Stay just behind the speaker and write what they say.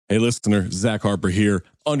Hey, listener, Zach Harper here.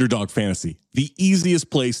 Underdog Fantasy, the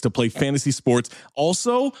easiest place to play fantasy sports.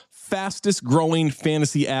 Also, fastest growing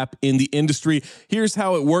fantasy app in the industry. Here's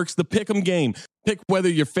how it works. The Pick'em game. Pick whether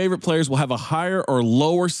your favorite players will have a higher or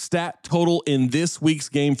lower stat total in this week's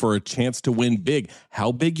game for a chance to win big.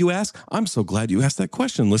 How big, you ask? I'm so glad you asked that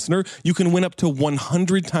question, listener. You can win up to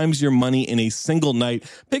 100 times your money in a single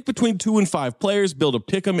night. Pick between 2 and 5 players. Build a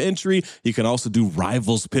Pick'em entry. You can also do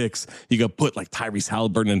rivals picks. You can put like Tyrese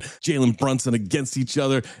Halliburton and Jalen Brunson against each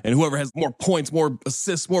other, and whoever has more points, more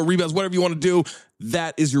assists, more rebounds, whatever you want to do,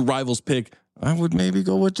 that is your rivals pick. I would maybe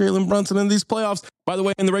go with Jalen Brunson in these playoffs. By the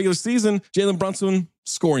way, in the regular season, Jalen Brunson,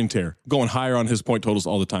 scoring tear, going higher on his point totals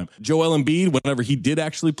all the time. Joel Embiid, whenever he did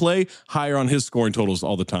actually play, higher on his scoring totals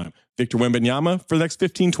all the time. Victor Wembanyama, for the next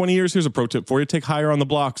 15, 20 years, here's a pro tip for you. Take higher on the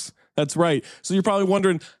blocks. That's right. So you're probably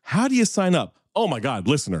wondering, how do you sign up? Oh my God,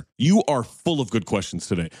 listener, you are full of good questions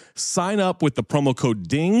today. Sign up with the promo code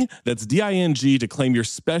DING, that's D-I-N-G, to claim your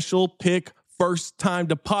special pick first time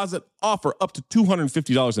deposit offer up to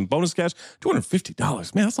 $250 in bonus cash.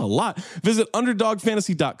 $250, man, that's a lot. Visit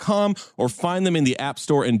underdogfantasy.com or find them in the App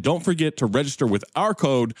Store. And don't forget to register with our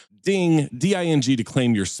code DING, D-I-N-G, to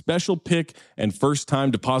claim your special pick and first time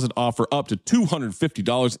deposit offer up to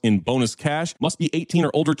 $250 in bonus cash. Must be 18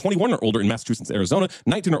 or older, 21 or older in Massachusetts, Arizona,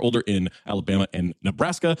 19 or older in Alabama and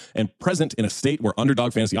Nebraska, and present in a state where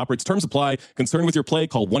Underdog Fantasy operates. Terms apply. Concerned with your play,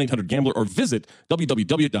 call 1-800-GAMBLER or visit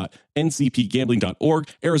www.ncpgambling.org.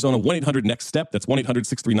 Arizona, 1-800-NEXT-STEP. That's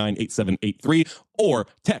 1-800-639-8783. Or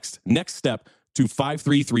text NEXT STEP to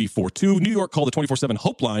 53342. New York, call the 24/7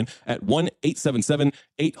 Hope line at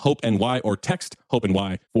 1-877-8-HOPE-NY or text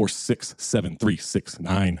HOPE-NY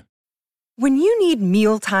 467-369. When you need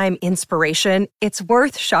mealtime inspiration, it's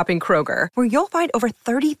worth shopping Kroger, where you'll find over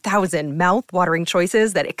 30,000 mouth-watering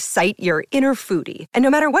choices that excite your inner foodie. And no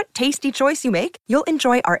matter what tasty choice you make, you'll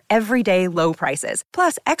enjoy our everyday low prices,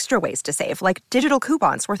 plus extra ways to save, like digital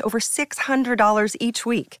coupons worth over $600 each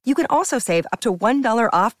week. You can also save up to $1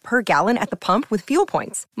 off per gallon at the pump with fuel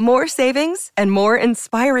points. More savings and more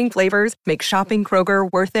inspiring flavors make shopping Kroger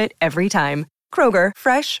worth it every time. Kroger,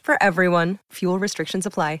 fresh for everyone. Fuel restrictions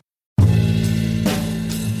apply.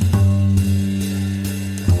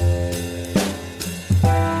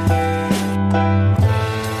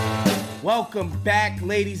 Welcome back,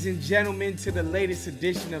 ladies and gentlemen, to the latest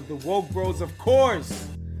edition of the Woke Bros. Of course,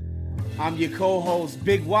 I'm your co-host,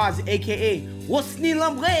 Big Waz, a.k.a. Wosni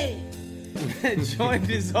Lambre.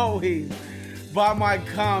 Joined as always by my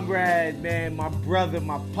comrade, man, my brother,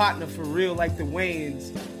 my partner for real, like the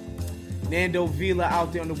Wayans, Nando Vila,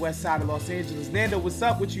 out there on the west side of Los Angeles. Nando, what's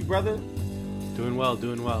up with you, brother? Doing well.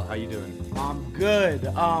 How you doing? I'm good.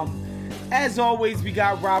 As always, we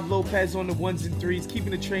got Rob Lopez on the ones and threes,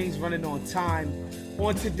 keeping the trains running on time.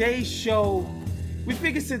 On today's show, we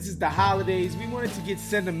figured since it's the holidays, we wanted to get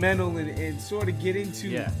sentimental and sort of get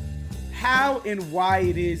into how and why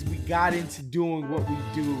it is we got into doing what we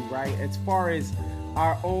do, right? As far as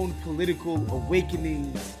our own political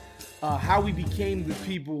awakenings, how we became the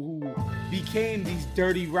people who became these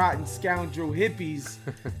dirty, rotten, scoundrel hippies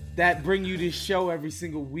that bring you this show every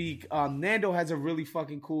single week. Nando has a really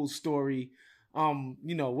fucking cool story.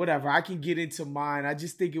 Whatever. I can get into mine. I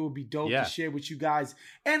just think it would be dope to share with you guys.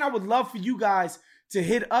 And I would love for you guys to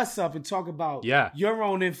hit us up and talk about your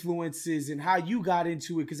own influences and how you got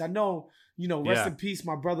into it. Because I know, rest in peace,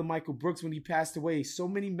 my brother Michael Brooks, when he passed away, so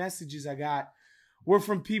many messages I got were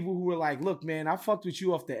from people who were like, look, man, I fucked with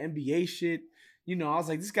you off the NBA shit. I was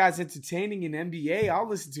like, this guy's entertaining in NBA. I'll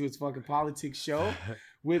listen to his fucking politics show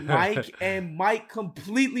with Mike. And Mike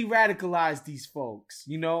completely radicalized these folks,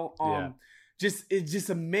 It's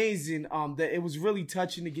just amazing that it was really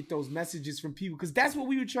touching to get those messages from people, because that's what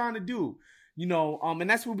we were trying to do, and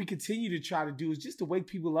that's what we continue to try to do, is just to wake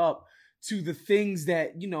people up to the things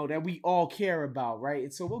that, that we all care about, right?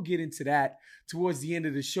 And so we'll get into that towards the end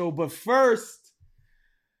of the show. But first,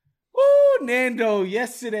 Nando,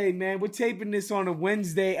 yesterday, man, we're taping this on a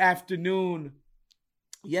Wednesday afternoon.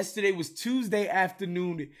 Yesterday was Tuesday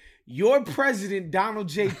afternoon. Your president, Donald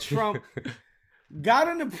J. Trump, got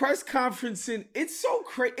on a press conference, and it's so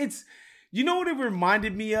crazy. You know what it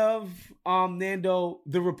reminded me of, Nando?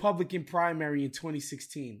 The Republican primary in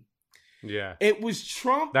 2016. Yeah. It was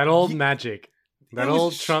Trump. That old magic. That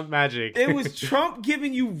old Trump magic. It was Trump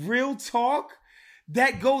giving you real talk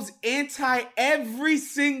that goes anti every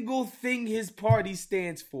single thing his party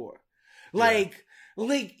stands for. Like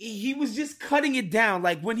he was just cutting it down.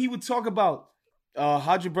 Like when he would talk about,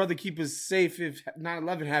 how'd your brother keep us safe if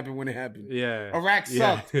 9/11 happened when it happened? Yeah. Iraq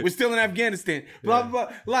sucked. We're still in Afghanistan. Blah, blah,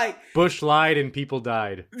 blah. Like, Bush lied and people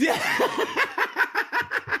died. Yeah.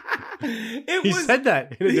 He said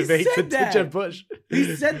that in a debate to Jeb Bush.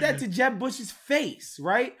 He said that to Jeb Bush's face,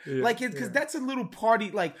 right? Yeah, because that's a little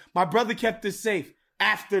party. Like, my brother kept us safe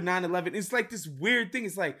after 9/11. It's like this weird thing.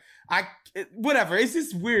 It's like, whatever. It's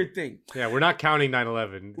this weird thing. Yeah, we're not counting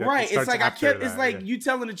 9/11. Right. It's like it's like you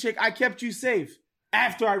telling a chick, I kept you safe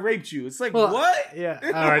after I raped you. It's like, what? Yeah.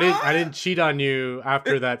 I didn't cheat on you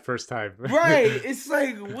after that first time. Right. It's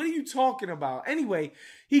like, what are you talking about? Anyway,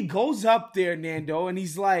 he goes up there, Nando, and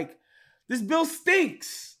he's like, this bill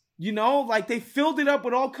stinks. You know, like, they filled it up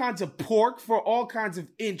with all kinds of pork for all kinds of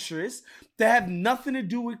interests that have nothing to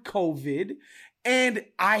do with COVID. And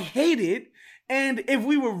I hate it. And if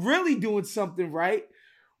we were really doing something right,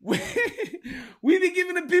 we'd be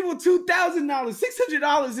giving the people $2,000.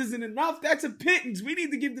 $600 isn't enough. That's a pittance. We need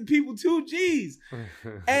to give the people $2,000.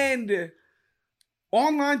 And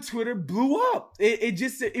online Twitter blew up. It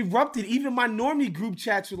just erupted. Even my normie group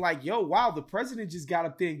chats were like, yo, wow, the president just got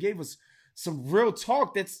up there and gave us some real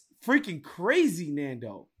talk. That's freaking crazy,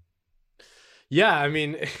 Nando. Yeah, I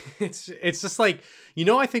mean, it's just like, you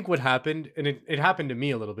know, I think what happened, and it happened to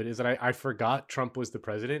me a little bit, is that I forgot Trump was the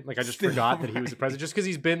president. Like, I just forgot that he was the president, just because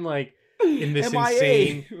he's been, like, in this MIA.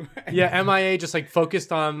 Insane... Yeah, MIA, just, like,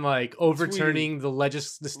 focused on, like, overturning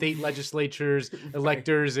the state legislatures,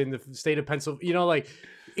 electors in the state of Pennsylvania, you know, like,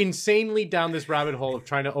 insanely down this rabbit hole of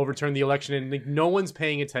trying to overturn the election, and, like, no one's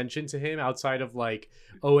paying attention to him outside of, like,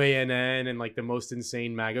 OANN and, like, the most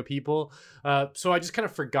insane MAGA people. So I just kind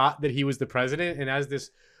of forgot that he was the president. And as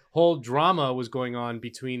this whole drama was going on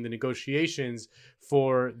between the negotiations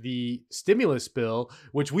for the stimulus bill,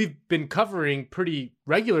 which we've been covering pretty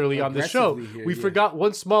regularly on the show, we forgot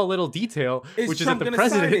one small little detail, which Trump is that the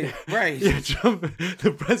president, right? Yeah,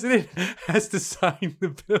 the president has to sign the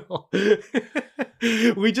bill.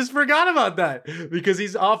 We just forgot about that because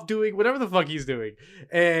he's off doing whatever the fuck he's doing,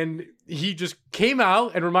 and he just came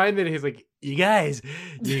out and reminded his, like, you guys,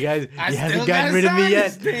 you haven't gotten rid of me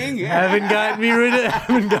yet. Haven't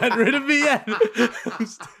gotten rid of me yet.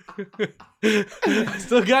 I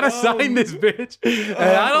still gotta sign this bitch, and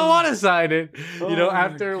I don't want to sign it. You know,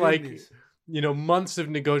 after like, you know, months of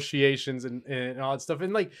negotiations and all that stuff.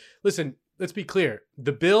 And, like, listen, let's be clear: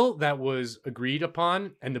 the bill that was agreed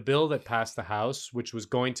upon and the bill that passed the House, which was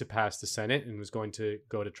going to pass the Senate and was going to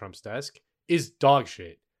go to Trump's desk, is dog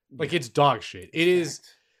shit. Like, it's dog shit. It is.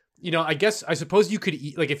 You know, I suppose you could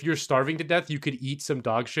eat, like, if you're starving to death, you could eat some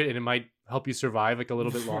dog shit and it might help you survive, like, a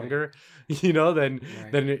little bit longer, you know,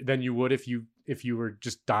 than you would if you were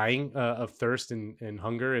just dying of thirst and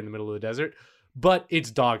hunger in the middle of the desert. But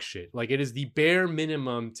it's dog shit. Like, it is the bare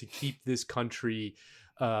minimum to keep this country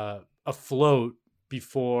afloat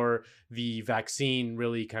before the vaccine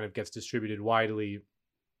really kind of gets distributed widely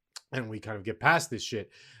and we kind of get past this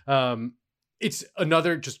shit. It's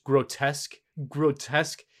another just grotesque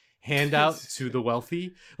handout to the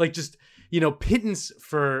wealthy, like, just, you know, pittance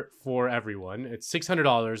for everyone. It's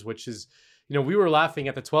 $600, which is, you know, we were laughing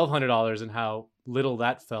at the $1,200 and how little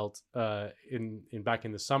that felt in back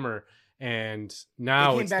in the summer, and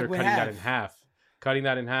now they're cutting that in half. Cutting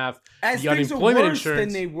that in half. As the things unemployment are worse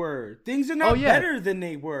insurance than they were. Things are not better than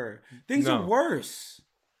they were. Things are worse.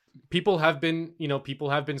 People have been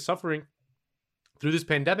suffering through this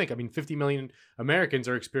pandemic. I mean, 50 million Americans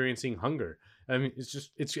are experiencing hunger. I mean,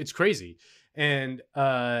 it's crazy. And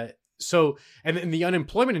so the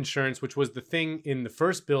unemployment insurance, which was the thing in the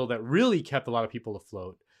first bill that really kept a lot of people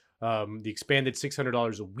afloat, the expanded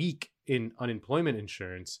 $600 a week in unemployment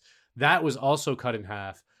insurance, that was also cut in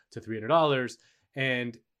half to $300.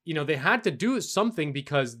 And, you know, they had to do something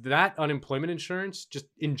because that unemployment insurance, just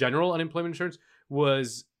in general, unemployment insurance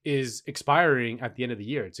is expiring at the end of the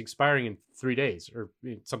year. It's expiring in 3 days or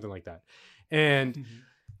something like that. And,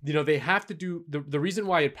 you know, they have to do the reason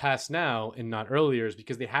why it passed now and not earlier is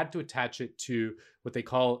because they had to attach it to what they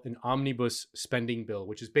call an omnibus spending bill,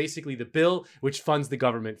 which is basically the bill which funds the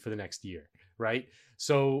government for the next year, right?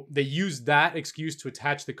 So they use that excuse to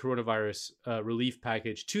attach the coronavirus relief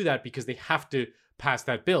package to that because they have to pass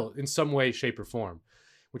that bill in some way, shape, or form,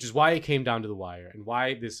 which is why it came down to the wire and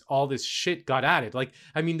why all this shit got added. Like,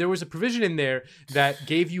 I mean, there was a provision in there that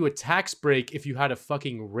gave you a tax break if you had a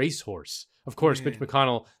fucking racehorse. Of course, Mitch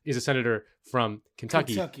McConnell is a senator from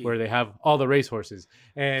Kentucky, where they have all the racehorses.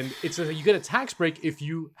 And you get a tax break if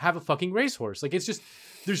you have a fucking racehorse. Like, it's just,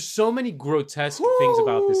 there's so many grotesque things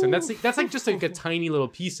about this. And that's just like a tiny little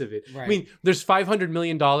piece of it. Right. I mean, there's $500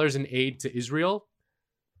 million in aid to Israel.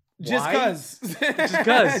 Just because.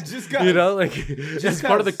 You know, like, as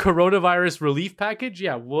part of the coronavirus relief package.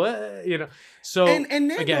 Yeah, what? You know, so. And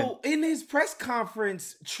then, again, in his press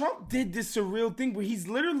conference, Trump did this surreal thing where he's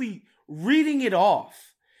literally reading it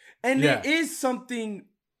off. And there is something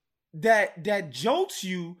that jolts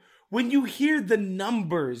you when you hear the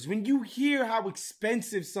numbers, when you hear how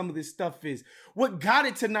expensive some of this stuff is. What got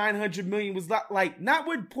it to 900 million was not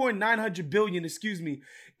we're pouring 900 billion,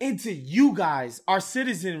 into you guys, our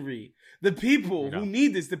citizenry, the people who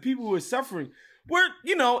need this, the people who are suffering.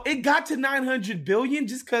 It got to 900 billion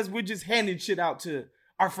just because we're just handing shit out to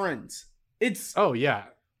our friends. Oh yeah.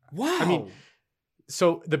 Wow. I mean,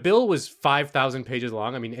 so the bill was 5,000 pages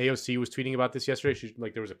long. I mean, AOC was tweeting about this yesterday.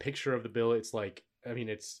 There was a picture of the bill. It's like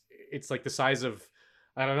the size of,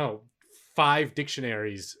 I don't know, 5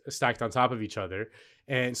 dictionaries stacked on top of each other.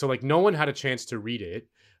 And so no one had a chance to read it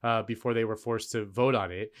before they were forced to vote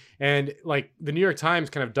on it. And the New York Times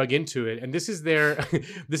kind of dug into it. And this is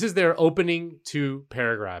their opening 2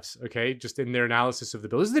 paragraphs. Okay. Just in their analysis of the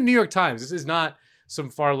bill. This is the New York Times. This is not some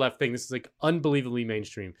far left thing. This is unbelievably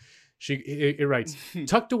mainstream. It writes,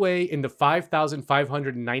 tucked away in the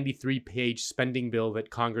 5,593 page spending bill that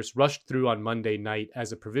Congress rushed through on Monday night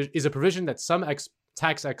is a provision that some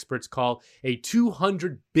tax experts call a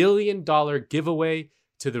 $200 billion giveaway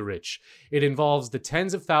to the rich. It involves the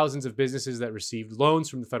tens of thousands of businesses that received loans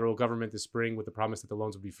from the federal government this spring with the promise that the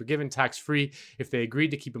loans would be forgiven tax-free if they agreed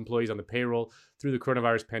to keep employees on the payroll through the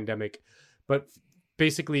coronavirus pandemic. But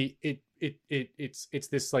basically, it's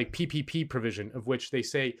this PPP provision of which they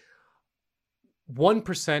say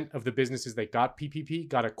 1% of the businesses that got PPP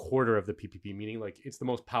got a quarter of the PPP, meaning it's the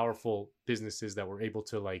most powerful businesses that were able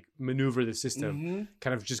to maneuver the system,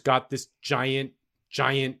 kind of just got this giant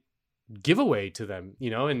giveaway to them,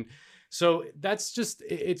 and so that's just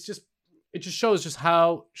it just shows just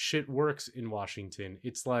how shit works in Washington.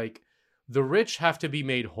 It's the rich have to be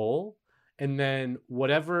made whole, and then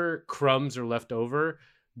whatever crumbs are left over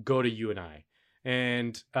go to you and I.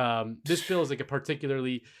 And this bill is a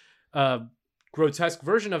particularly grotesque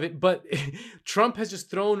version of it, but Trump has just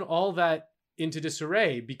thrown all that into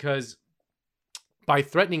disarray because by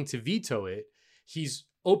threatening to veto it, he's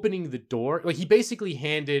opening the door. He basically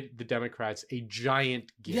handed the Democrats a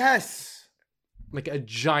giant gift. Yes. A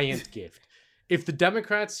giant gift. If the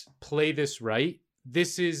Democrats play this right,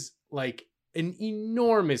 this is an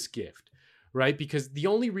enormous gift, right? Because the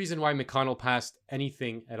only reason why McConnell passed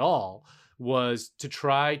anything at all was to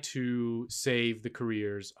try to save the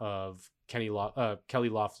careers of Kelly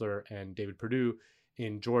Loeffler and David Perdue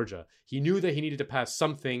in Georgia. He knew that he needed to pass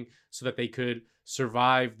something so that they could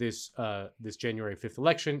survive this January 5th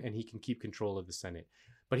election and he can keep control of the Senate.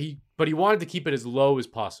 But he wanted to keep it as low as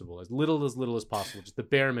possible, as little as possible, just the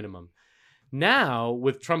bare minimum. Now,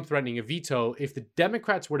 with Trump threatening a veto, if the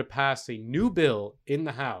Democrats were to pass a new bill in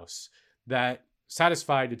the House that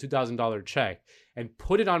satisfied the $2,000 check and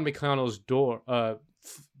put it on McConnell's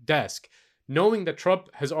desk, knowing that Trump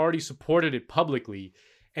has already supported it publicly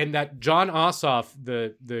and that Jon Ossoff,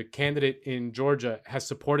 the candidate in Georgia, has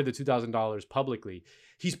supported the $2,000 publicly,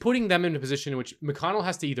 he's putting them in a position in which McConnell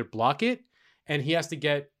has to either block it and he has to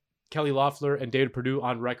get Kelly Loeffler and David Perdue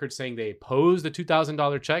on record saying they oppose the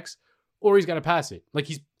 $2,000 checks, or he's got to pass it.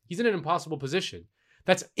 He's in an impossible position.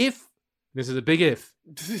 That's if, this is a big if,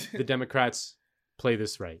 the Democrats play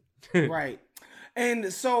this right. Right.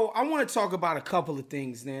 And so I want to talk about a couple of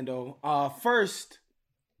things, Nando. First,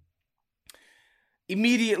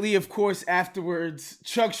 immediately, of course, afterwards,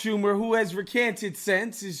 Chuck Schumer, who has recanted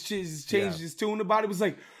since, has changed his tune about it, was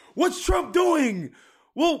like, what's Trump doing?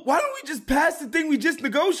 Well, why don't we just pass the thing we just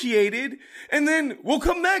negotiated and then we'll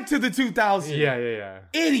come back to the 2000? Yeah.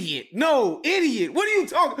 Idiot. No, idiot. What are you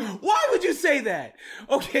talking? Why would you say that?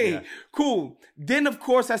 Okay, cool. Then, of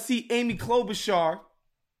course, I see Amy Klobuchar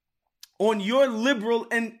on your liberal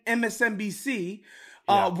and MSNBC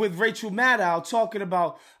with Rachel Maddow talking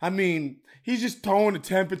about, he's just throwing a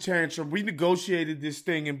temper tantrum. We negotiated this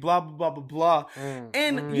thing and blah, blah, blah, blah, blah.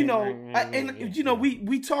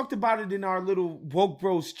 We talked about it in our little Woke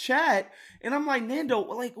Bros chat. And I'm like, Nando,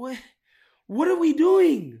 what are we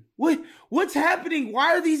doing? What's happening?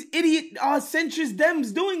 Why are these idiot centrist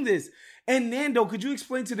Dems doing this? And Nando, could you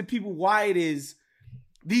explain to the people why it is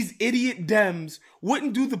these idiot Dems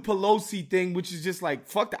wouldn't do the Pelosi thing, which is just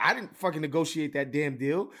fuck that. I didn't fucking negotiate that damn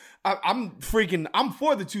deal. I'm for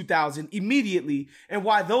the 2000 immediately. And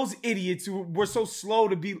why those idiots were so slow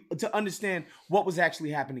to understand what was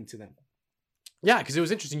actually happening to them. Yeah, because it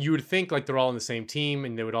was interesting. You would think they're all on the same team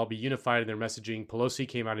and they would all be unified in their messaging. Pelosi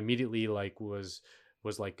came out immediately, was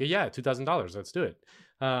yeah, $2,000, let's do it.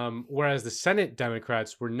 Whereas the Senate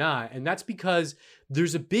Democrats were not. And that's because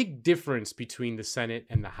there's a big difference between the Senate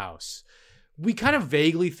and the House. We kind of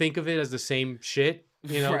vaguely think of it as the same shit,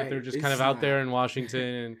 right. They're just kind of out there in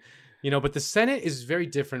Washington and, but the Senate is very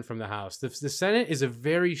different from the House. The Senate is a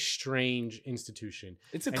very strange institution.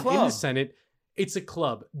 It's a club. In the Senate, it's a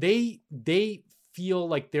club. They feel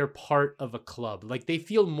like they're part of a club. Like they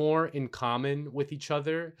feel more in common with each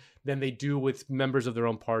other than they do with members of their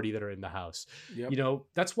own party that are in the House. Yep. You know,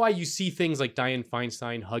 that's why you see things like Dianne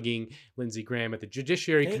Feinstein hugging Lindsey Graham at the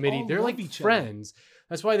Judiciary Committee. They're like friends.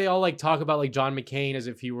 That's why they all like talk about like John McCain as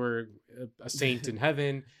if he were a saint in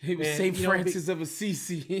heaven. He was St. Francis of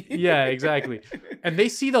Assisi. Yeah, exactly. And they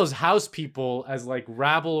see those House people as like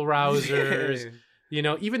rabble rousers. Yeah. You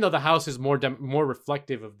know, even though the House is more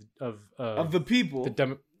reflective of the people,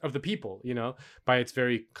 of the people, you know, by its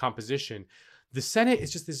very composition. The Senate is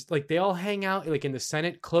just this, like, they all hang out like in the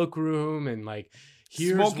Senate cloakroom and like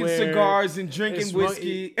smoking cigars and drinking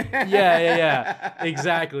whiskey. Yeah.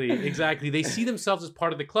 Exactly. They see themselves as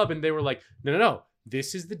part of the club, and they were like, no.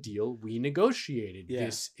 This is the deal we negotiated. Yeah.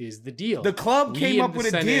 This is the deal. The club came up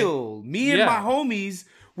with a deal. Me and my homies,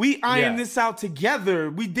 we ironed this out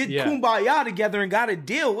together. We did kumbaya together and got a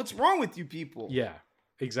deal. What's wrong with you people? Yeah,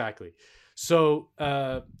 exactly. So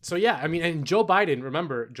yeah, I mean, and Joe Biden,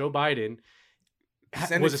 remember, Joe Biden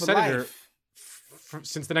was a senator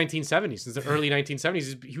since the 1970s, since the early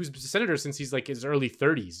 1970s. He was a senator since he's like his early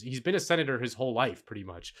 30s. He's been a senator his whole life, pretty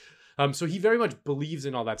much. So he very much believes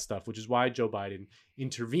in all that stuff, which is why Joe Biden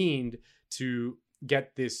intervened to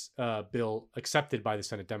get this bill accepted by the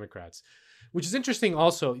Senate Democrats. Which is interesting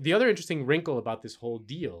also. The other interesting wrinkle about this whole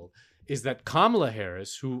deal is that Kamala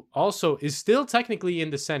Harris, who also is still technically in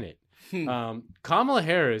the Senate, Kamala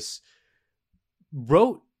Harris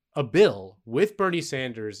wrote a bill with Bernie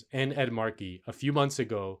Sanders and Ed Markey a few months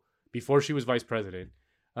ago before she was vice president,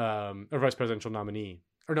 or vice presidential nominee.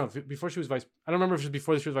 Or no, before she was I don't remember if it was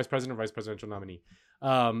before she was vice president or vice presidential nominee,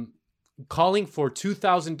 calling for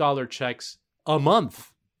 $2,000 checks a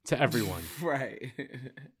month to everyone. Right.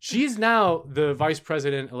 She's now the vice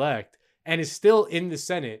president-elect and is still in the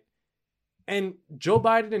Senate. And Joe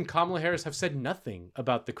Biden and Kamala Harris have said nothing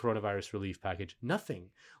about the coronavirus relief package.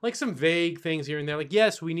 Nothing. Like some vague things here and there. Like,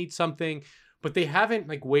 yes, we need something. But they haven't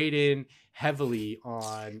like weighed in heavily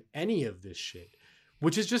on any of this shit.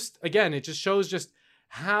 Which is just, again, it just shows just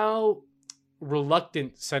how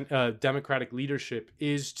reluctant Democratic leadership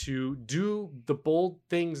is to do the bold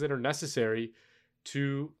things that are necessary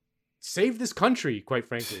to save this country, quite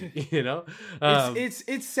frankly. You know,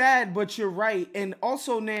 it's sad, but you're right. And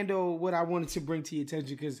also, Nando, what I wanted to bring to your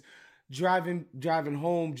attention, because driving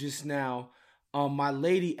home just now, my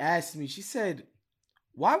lady asked me, she said,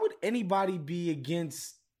 why would anybody be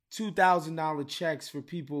against $2,000 checks for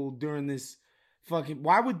people during this fucking,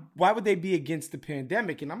 why would they be against the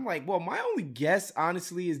pandemic? And I'm like, well, my only guess,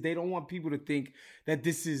 honestly, is they don't want people to think that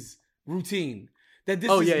this is routine, that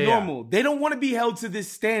this is normal. They don't want to be held to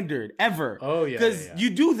this standard ever. Because you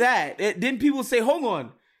do that, then people say, hold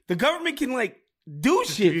on, the government can like do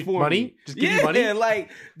shit for money. me. Just give you money. Like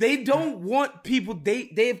they don't want people. They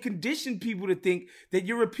have conditioned people to think that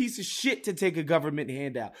you're a piece of shit to take a government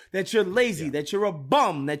handout. That you're lazy. That you're a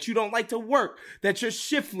bum. That you don't like to work. That you're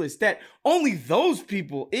shiftless. That only those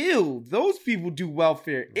people do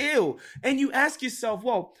welfare. And you ask yourself,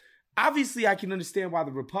 well, obviously I can understand why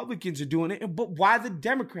the Republicans are doing it, but why the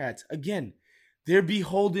Democrats? Again, they're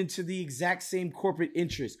beholden to the exact same corporate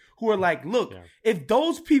interests who are like, look, if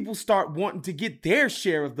those people start wanting to get their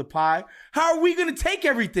share of the pie, how are we going to take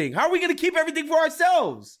everything? How are we going to keep everything for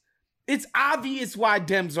ourselves? It's obvious why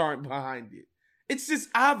Dems aren't behind it. It's just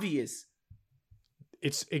obvious.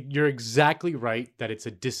 You're exactly right that it's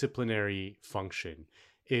a disciplinary function.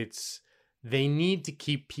 They need to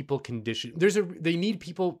keep people conditioned. They need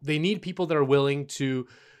people that are willing to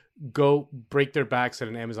go break their backs at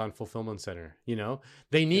an Amazon fulfillment center. You know,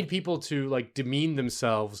 they need people to like demean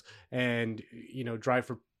themselves and, you know, drive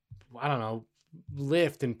for, I don't know,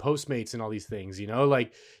 Lyft and Postmates and all these things, you know,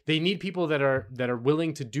 like they need people that are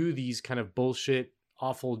willing to do these kind of bullshit,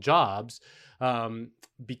 awful jobs,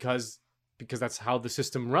 because that's how the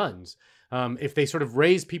system runs. If they sort of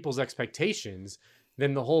raise people's expectations,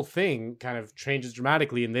 then the whole thing kind of changes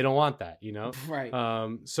dramatically, and they don't want that, you know? Right.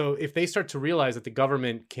 So if they start to realize that the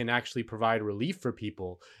government can actually provide relief for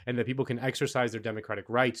people and that people can exercise their democratic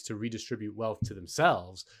rights to redistribute wealth to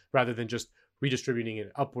themselves rather than just redistributing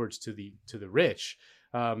it upwards to the rich,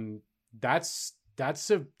 that's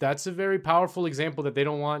a very powerful example that they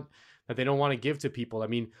don't want to give to people. I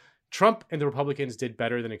mean, Trump and the Republicans did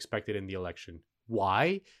better than expected in the election.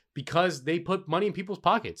 Why? Because they put money in people's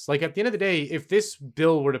pockets. Like at the end of the day, if this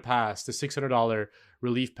bill were to pass, the $600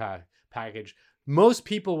 relief package, most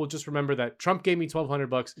people will just remember that Trump gave me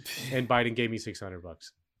 $1,200 and Biden gave me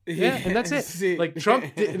 $600. Yeah, and that's it. Like Trump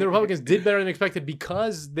and the Republicans did better than expected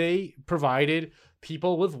because they provided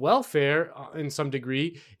people with welfare in some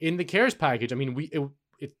degree in the CARES package. I mean,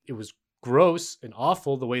 it was gross and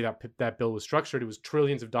awful the way that bill was structured. It was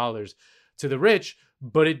trillions of dollars to the rich,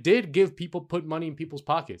 but it did put money in people's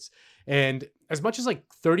pockets. And as much as like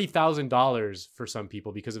 $30,000 for some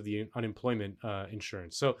people because of the unemployment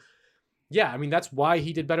insurance. So yeah, I mean, that's why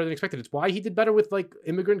he did better than expected. It's why he did better with like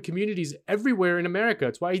immigrant communities everywhere in America.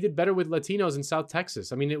 It's why he did better with Latinos in South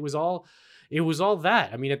Texas. I mean, it was all that.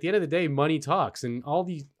 I mean, at the end of the day, money talks, and all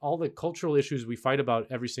the cultural issues we fight about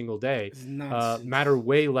every single day matter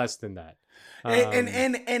way less than that.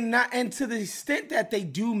 And to the extent that they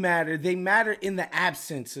do matter, they matter in the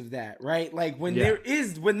absence of that, right? Like when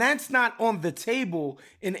when that's not on the table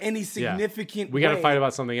in any significant way, we got to fight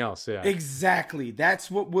about something else. Yeah, exactly.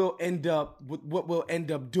 That's what we'll end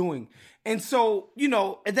up doing. And so,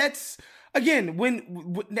 that's again,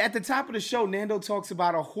 when at the top of the show, Nando talks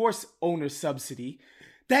about a horse owner subsidy.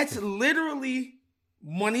 That's literally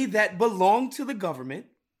money that belonged to the government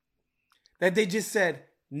that they just said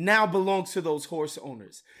now belongs to those horse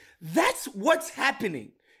owners. That's what's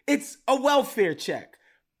happening. It's a welfare check,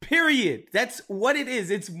 period. That's what it is.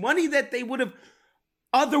 It's money that they would have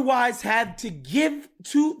otherwise had to give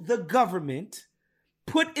to the government,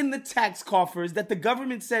 put in the tax coffers, that the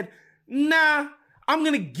government said, nah, I'm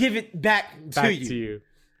going to give it back to you.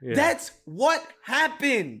 Yeah. That's what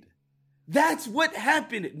happened. That's what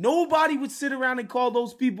happened. Nobody would sit around and call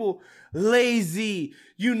those people lazy,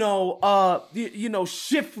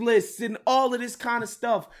 shiftless and all of this kind of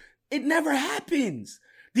stuff. It never happens.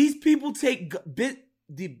 These people take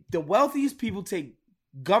the wealthiest people take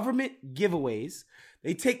government giveaways.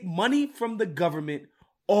 They take money from the government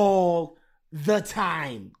all the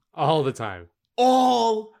time. All the time.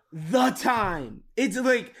 All the time. It's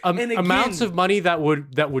like amounts of money that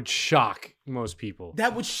would shock most people.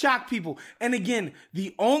 That would shock people. And again,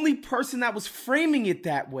 the only person that was framing it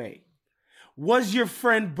that way was your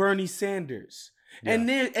friend Bernie Sanders. Yeah.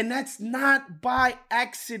 And that's not by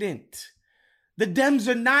accident. The Dems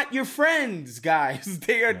are not your friends, guys.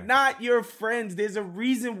 They are not your friends. There's a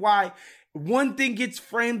reason why one thing gets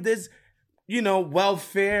framed as,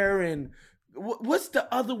 welfare and what's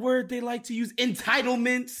the other word they like to use?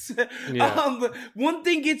 Entitlements. Yeah. One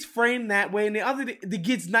thing gets framed that way, and the other that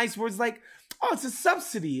gets nice words like, oh, it's a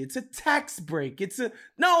subsidy. It's a tax break. It's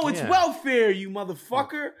welfare, you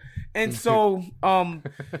motherfucker. And so,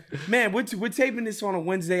 man, we're taping this on a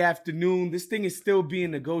Wednesday afternoon. This thing is still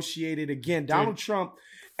being negotiated. Again, Donald Trump,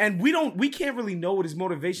 and we can't really know what his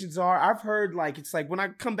motivations are. I've heard it's like when I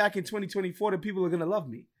come back in 2024, the people are going to love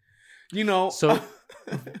me. So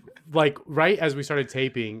right as we started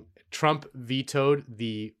taping, Trump vetoed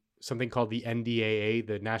something called the NDAA,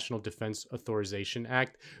 the National Defense Authorization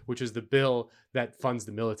Act, which is the bill that funds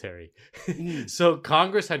the military. So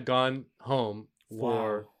Congress had gone home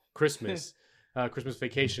for Christmas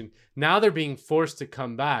vacation. Now they're being forced to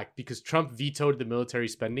come back because Trump vetoed the military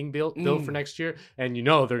spending bill for next year. And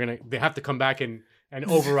they have to come back and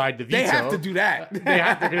override the veto. They have to do that.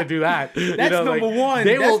 They're going to do that. That's number one.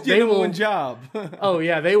 That's your number one job. Oh,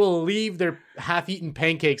 yeah. They will leave their half-eaten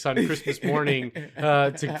pancakes on Christmas morning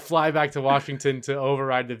to fly back to Washington to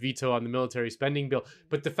override the veto on the military spending bill.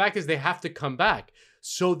 But the fact is they have to come back.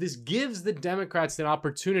 So this gives the Democrats an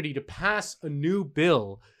opportunity to pass a new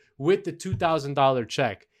bill with the $2,000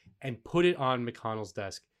 check and put it on McConnell's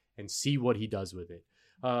desk and see what he does with it.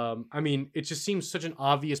 It just seems such an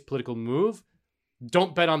obvious political move.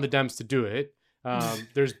 Don't bet on the Dems to do it.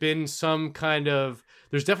 There's been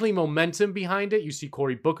there's definitely momentum behind it. You see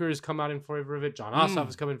Cory Booker has come out in favor of it. John Ossoff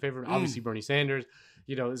has come in favor of it. Obviously, Bernie Sanders,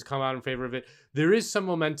 has come out in favor of it. There is some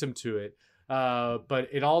momentum to it. But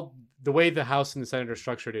the way the House and the Senate are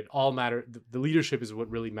structured, it all matters. The leadership is what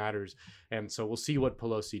really matters. And so we'll see what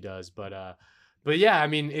Pelosi does. But yeah,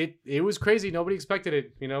 it was crazy. Nobody expected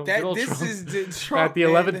it. This is the Trump at the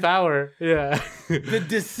 11th hour. Yeah. The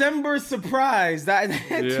December surprise. That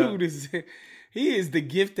dude he is the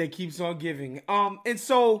gift that keeps on giving. And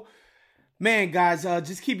so, man, guys,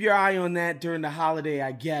 just keep your eye on that during the holiday,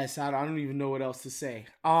 I guess. I don't even know what else to say.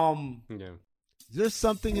 Is there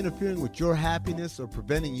something interfering with your happiness or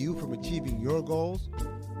preventing you from achieving your goals?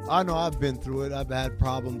 I know I've been through it. I've had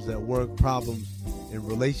problems at work, problems in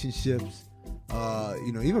relationships,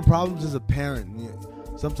 even problems as a parent.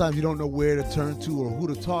 Sometimes you don't know where to turn to or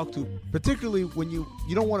who to talk to, particularly when you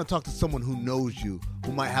don't want to talk to someone who knows you,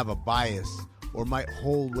 who might have a bias or might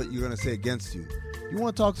hold what you're going to say against you. You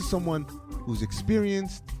want to talk to someone who's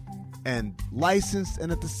experienced and licensed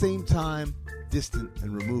and at the same time distant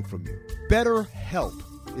and removed from you.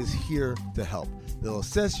 BetterHelp is here to help. They'll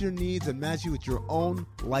assess your needs and match you with your own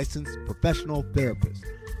licensed professional therapist.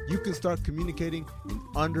 You can start communicating in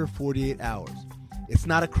under 48 hours. It's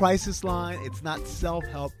not a crisis line. It's not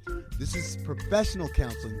self-help. This is professional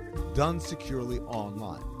counseling done securely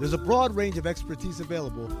online. There's a broad range of expertise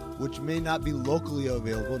available, which may not be locally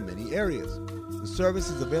available in many areas. The service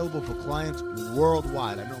is available for clients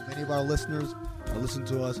worldwide. I know many of our listeners are listening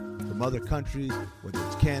to us from other countries, whether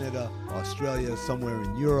it's Canada, Australia, somewhere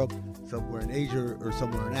in Europe, somewhere in Asia, or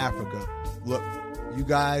somewhere in Africa. Look, you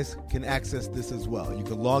guys can access this as well. You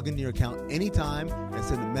can log into your account anytime and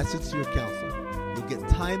send a message to your counselor. You'll get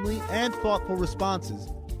timely and thoughtful responses.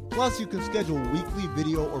 Plus, you can schedule weekly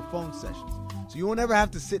video or phone sessions, so you won't ever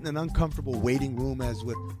have to sit in an uncomfortable waiting room as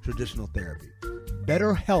with traditional therapy.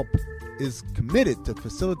 BetterHelp is committed to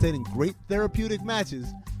facilitating great therapeutic matches,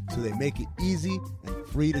 so they make it easy and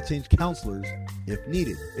free to change counselors if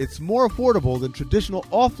needed. It's more affordable than traditional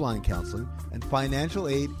offline counseling, and financial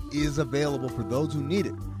aid is available for those who need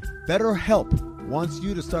it. BetterHelp wants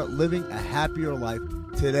you to start living a happier life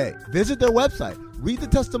today. Visit their website. Read the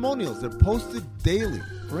testimonials. They're posted daily.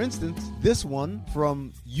 For instance, this one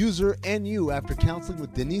from user NU after counseling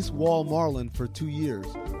with Denise Wall Marlin for 2 years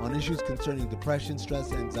on issues concerning depression,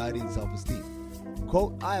 stress, anxiety, and self-esteem.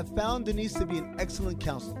 Quote, I have found Denise to be an excellent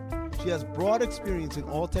counselor. She has broad experience in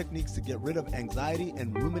all techniques to get rid of anxiety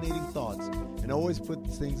and ruminating thoughts and always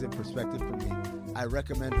puts things in perspective for me. I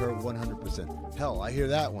recommend her 100%. Hell, I hear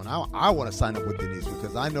that one. I want to sign up with Denise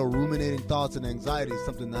because I know ruminating thoughts and anxiety is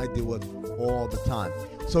something I deal with all the time.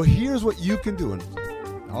 So here's what you can do, and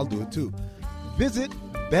I'll do it too. Visit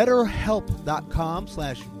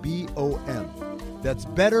betterhelp.com/BOM. That's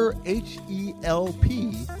better,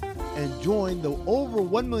 H-E-L-P, and join the over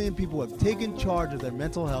 1 million people who have taken charge of their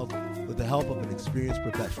mental health with the help of an experienced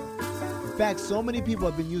professional. In fact, so many people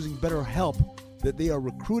have been using BetterHelp that they are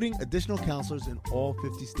recruiting additional counselors in all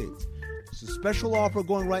 50 states. It's a special offer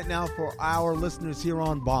going right now for our listeners here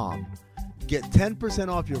on BOMB. Get 10%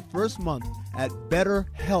 off your first month at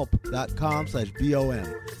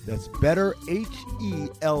betterhelp.com/BOM. That's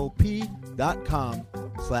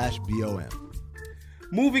betterhelp.com/BOM.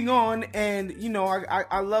 Moving on, and you know,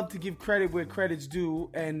 I love to give credit where credit's due,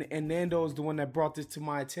 and Nando is the one that brought this to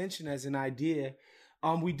my attention as an idea.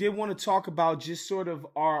 We did want to talk about just sort of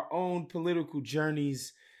our own political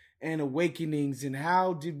journeys and awakenings, and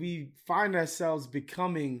how did we find ourselves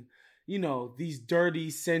becoming, you know, these dirty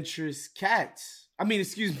centrist cats. I mean,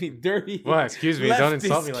 excuse me, dirty. What? Excuse me, don't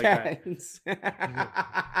insult me like cats.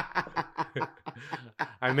 that.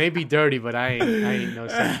 I may be dirty, but I ain't no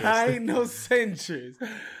centrist. I ain't no centrist.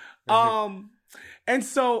 And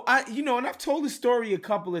so and I've told the story a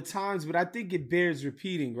couple of times, but I think it bears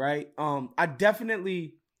repeating, right? I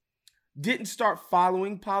definitely didn't start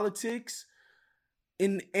following politics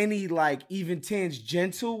in any like even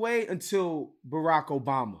tangential way until Barack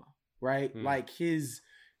Obama, right? Like his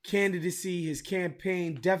candidacy, his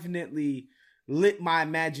campaign definitely lit my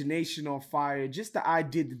imagination on fire. Just the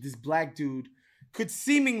idea that this black dude could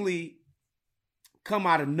seemingly come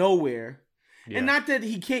out of nowhere. Yeah. And not that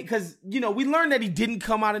he can't, because, we learned that he didn't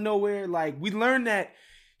come out of nowhere. Like, we learned that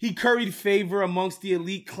he curried favor amongst the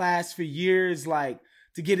elite class for years, like,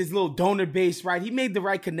 to get his little donor base right. He made the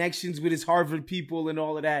right connections with his Harvard people and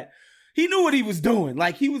all of that. He knew what he was doing.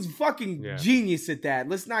 Like, he was fucking genius at that.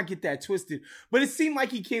 Let's not get that twisted. But it seemed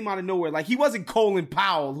like he came out of nowhere. Like, he wasn't Colin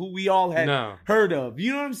Powell, who we all had heard of.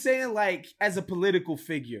 You know what I'm saying? Like, as a political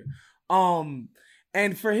figure.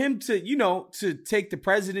 And for him to, to take the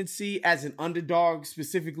presidency as an underdog,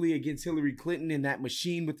 specifically against Hillary Clinton and that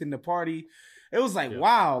machine within the party, it was like,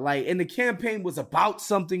 wow. Like, and the campaign was about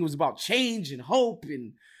something. It was about change and hope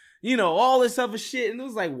and, all this other shit. And it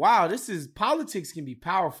was like, wow, politics can be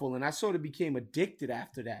powerful. And I sort of became addicted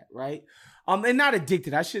after that, right? And not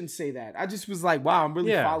addicted. I shouldn't say that. I just was like, wow, I'm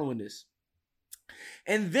really following this.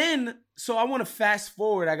 And then, so I want to fast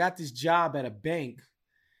forward. I got this job at a bank.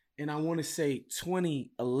 And I want to say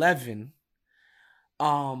 2011.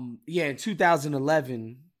 In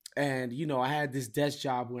 2011. And, I had this desk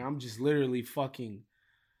job where I'm just literally fucking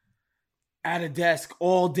at a desk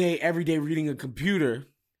all day, every day reading a computer.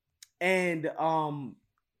 And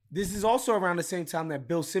this is also around the same time that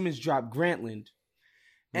Bill Simmons dropped Grantland.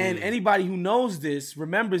 And anybody who knows this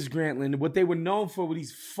remembers Grantland. What they were known for were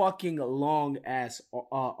these fucking long-ass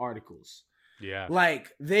articles. Yeah.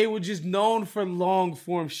 Like, they were just known for long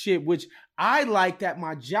form shit, which I liked at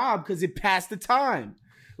my job because it passed the time.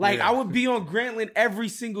 Like, I would be on Grantland every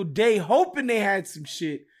single day, hoping they had some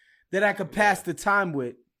shit that I could pass the time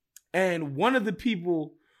with. And one of the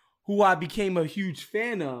people who I became a huge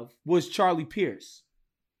fan of was Charlie Pierce.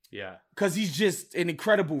 Yeah. Because he's just an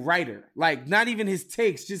incredible writer. Like, not even his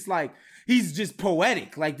takes, just like, he's just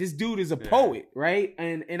poetic. Like, this dude is a poet, right?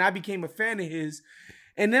 And I became a fan of his.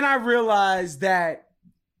 And then I realized that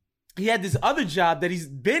he had this other job that he's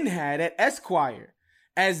been had at Esquire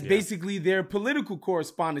as basically their political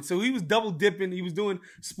correspondent. So he was double dipping. He was doing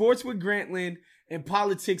sports with Grantland and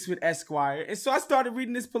politics with Esquire. And so I started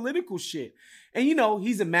reading this political shit. And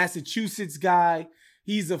he's a Massachusetts guy.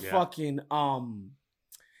 He's a fucking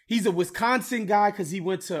he's a Wisconsin guy because he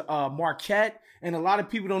went to Marquette. And a lot of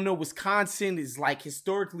people don't know Wisconsin is like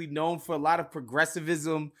historically known for a lot of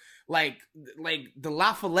progressivism. Like the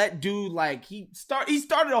La Follette dude, like he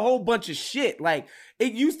started a whole bunch of shit. Like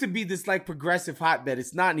it used to be this like progressive hotbed.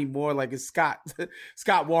 It's not anymore. Like it's Scott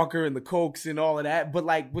Walker and the Kochs and all of that. But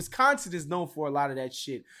like Wisconsin is known for a lot of that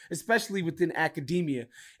shit, especially within academia.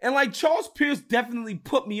 And like Charles Pierce definitely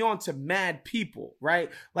put me on to mad people, right?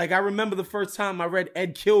 Like I remember the first time I read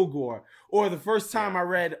Ed Kilgore, or the first time I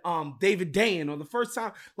read David Dayen, or the first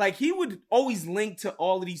time, like he would always link to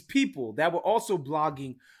all of these people that were also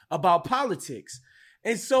blogging about politics.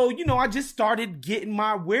 And so, I just started getting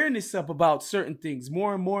my awareness up about certain things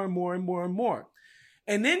more and more and more and more and more.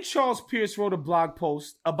 And then Charles Pierce wrote a blog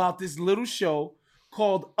post about this little show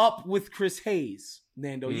called Up with Chris Hayes.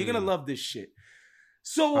 Nando, you're going to love this shit.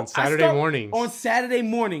 So on Saturday mornings. On Saturday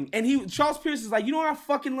morning. And Charles Pierce is like, you know what I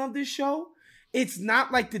fucking love this show? It's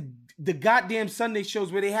not like the goddamn Sunday shows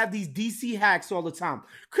where they have these DC hacks all the time.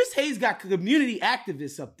 Chris Hayes got community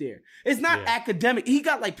activists up there. It's not academic. He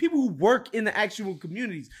got like people who work in the actual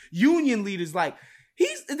communities, union leaders. Like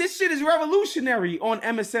this shit is revolutionary on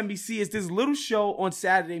MSNBC. It's this little show on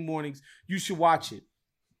Saturday mornings. You should watch it.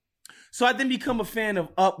 So I then become a fan of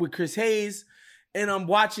Up with Chris Hayes, and I'm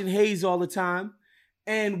watching Hayes all the time.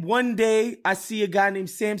 And one day I see a guy named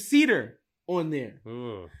Sam Seder on there.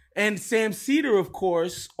 Ooh. And Sam Seder, of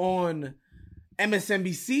course, on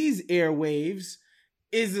MSNBC's airwaves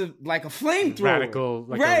is like a flamethrower. Radical,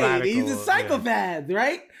 like right. Radical, he's a psychopath,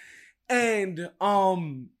 right? And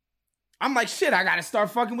I'm like, shit, I gotta start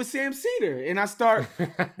fucking with Sam Seder. And I start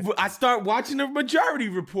watching the Majority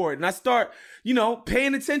Report, and I start,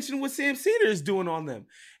 paying attention to what Sam Seder is doing on them.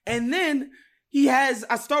 And then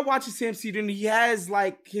I start watching Sam Seder, and he has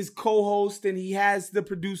like his co-host, and he has the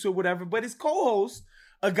producer, whatever, but his co-host,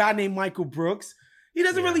 a guy named Michael Brooks, he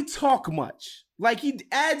doesn't really talk much. Like he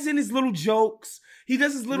adds in his little jokes, he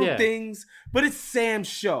does his little things, but it's Sam's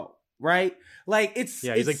show, right? Like he's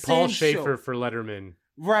like Paul Schaefer for Letterman.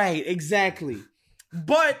 Right, exactly.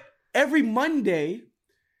 But every Monday,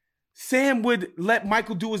 Sam would let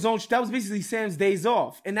Michael do his own show. That was basically Sam's days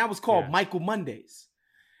off, and that was called Michael Mondays.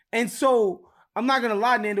 And so I'm not gonna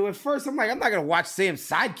lie, Nando, at first I'm like, I'm not gonna watch Sam's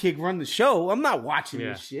sidekick run the show. I'm not watching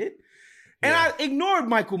this shit. And I ignored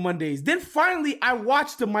Michael Mondays. Then finally, I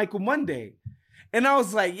watched the Michael Monday. And I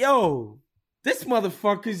was like, yo, this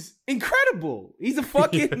motherfucker's incredible. He's a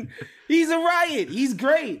fucking, he's a riot. He's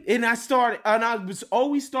great. And I was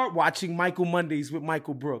always start watching Michael Mondays with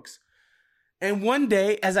Michael Brooks. And one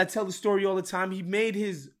day, as I tell the story all the time, he made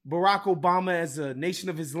his Barack Obama as a Nation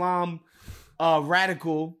of Islam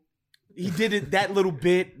radical. He did that little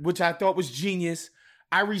bit, which I thought was genius.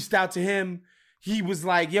 I reached out to him. He was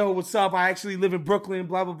like, yo, what's up? I actually live in Brooklyn,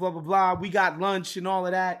 blah, blah, blah, blah, blah. We got lunch and all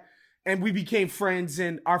of that. And we became friends,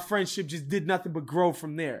 and our friendship just did nothing but grow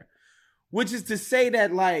from there. Which is to say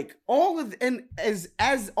that like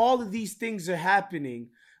as all of these things are happening,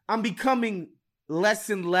 I'm becoming less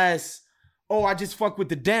and less, I just fuck with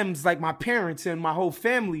the Dems like my parents and my whole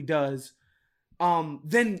family does.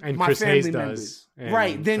 Then and my Chris family Hayes members. Does, and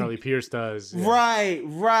right. Then Charlie Pierce does. Yeah.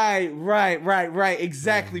 Right.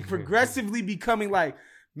 Exactly. Progressively becoming like,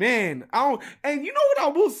 man, and you know what I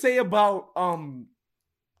will say about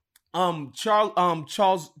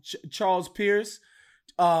Charles Pierce?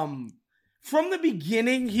 From the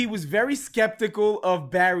beginning, he was very skeptical of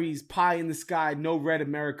Barry's pie in the sky, no red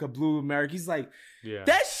America, blue America. He's like,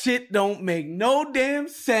 that shit don't make no damn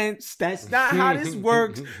sense. That's not how this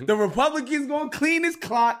works. The Republicans gonna clean his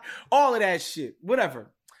clock, all of that shit,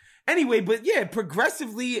 whatever. Anyway, but yeah,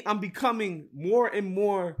 progressively, I'm becoming more and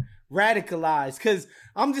more radicalized because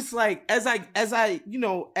I'm just like, as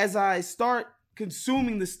I start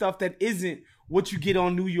consuming the stuff that isn't what you get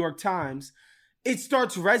on New York Times, it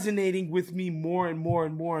starts resonating with me more and more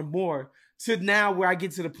and more and more to now where I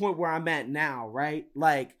get to the point where I'm at now, right?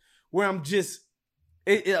 Like where I'm just,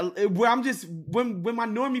 when my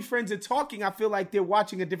normie friends are talking, I feel like they're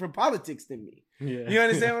watching a different politics than me. Yeah. You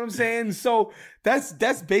understand what I'm saying? So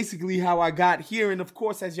that's basically how I got here. And of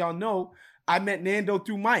course, as y'all know, I met Nando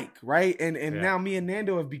through Mike, right? And now me and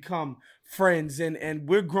Nando have become friends, and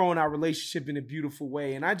we're growing our relationship in a beautiful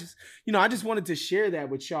way. And I just wanted to share that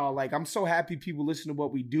with y'all. Like, I'm so happy people listen to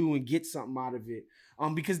what we do and get something out of it.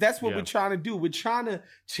 Because that's what we're trying to do. We're trying to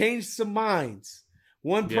change some minds.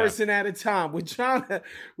 One person at a time. We're trying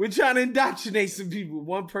to indoctrinate some people,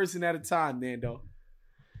 one person at a time, Nando.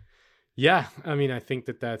 Yeah, I mean, I think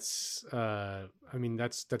that's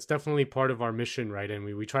definitely part of our mission, right? And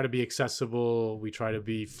we try to be accessible, we try to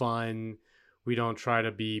be fun, we don't try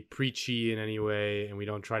to be preachy in any way, and we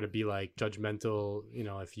don't try to be like judgmental,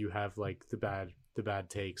 if you have like the bad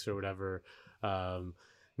takes or whatever.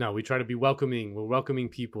 No, we try to be welcoming. We're welcoming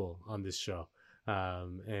people on this show.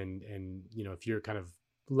 And if you're kind of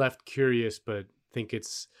left curious but think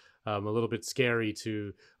it's a little bit scary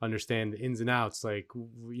to understand the ins and outs, like,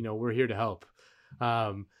 we're here to help.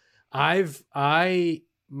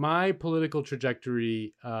 My political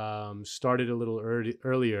trajectory started a little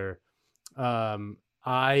earlier. I've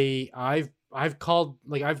called,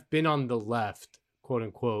 like, I've been on the left, quote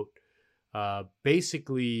unquote,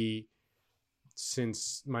 basically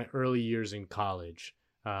since my early years in college.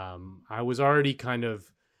 I was already kind of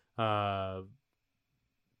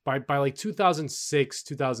by like 2006,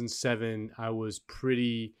 2007, I was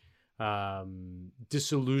pretty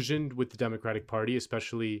disillusioned with the Democratic Party,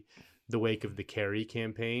 especially the wake of the Kerry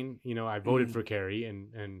campaign. I voted for Kerry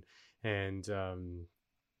and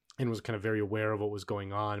was kind of very aware of what was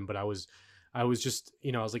going on, but I was just,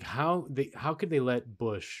 I was like, how could they let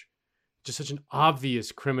Bush, just such an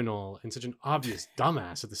obvious criminal and such an obvious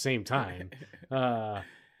dumbass at the same time,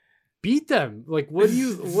 beat them? Like,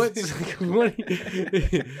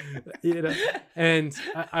 and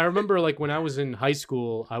I remember, like, when I was in high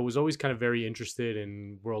school, I was always kind of very interested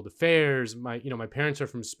in world affairs. My parents are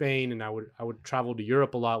from Spain, and I would travel to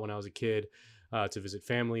Europe a lot when I was a kid, to visit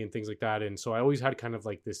family and things like that. And so I always had kind of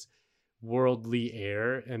like this worldly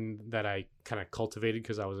air, and that I kind of cultivated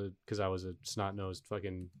because I was a snot-nosed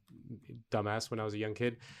fucking dumbass when I was a young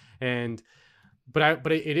kid.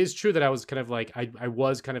 But it is true that I was kind of like, I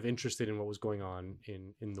was kind of interested in what was going on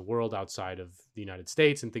in the world outside of the United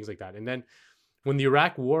States and things like that. And then when the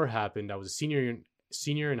Iraq War happened, I was a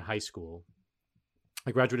senior in high school.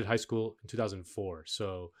 I graduated high school in 2004.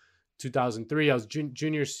 So 2003, I was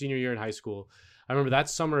senior year in high school. I remember that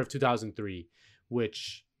summer of 2003,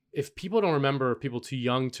 which, if people don't remember, people too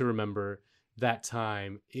young to remember that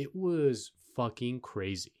time, it was fucking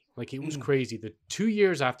crazy. Like, it was crazy. The 2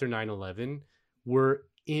 years after 9/11 were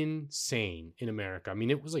insane in America. I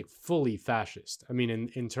mean, it was like fully fascist. I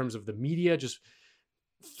mean, in terms of the media just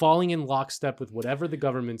falling in lockstep with whatever the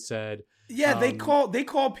government said. Yeah, they call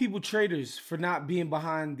people traitors for not being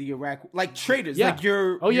behind the Iraq, like traitors. Yeah. Like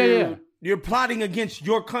you're plotting against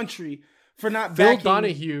your country for not Phil backing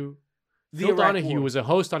Donahue. Phil Iraq Donahue War. was a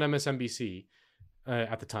host on MSNBC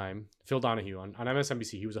at the time. Phil Donahue on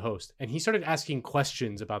MSNBC, he was a host, and he started asking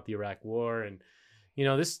questions about the Iraq War, and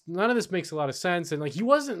none of this makes a lot of sense. And like, he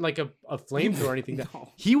wasn't like a flamethrower or anything.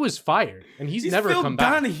 No. He was fired, and he's never Phil come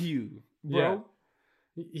back. Donahue, bro. Yeah.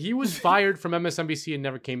 He was fired from MSNBC and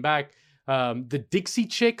never came back. The Dixie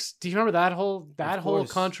Chicks, do you remember that whole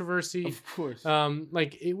controversy? Of course.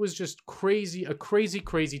 Like, it was just a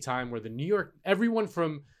crazy time where everyone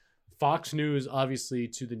from Fox News, obviously,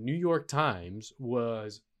 to the New York Times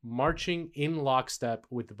was marching in lockstep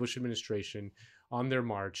with the Bush administration on their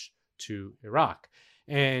march to Iraq.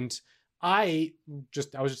 And I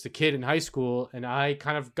was just a kid in high school, and I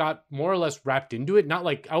kind of got more or less wrapped into it. Not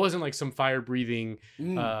like, I wasn't like some fire breathing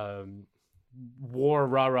war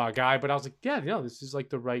rah guy, but I was like, this is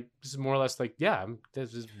more or less like,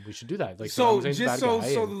 we should do that. Like, so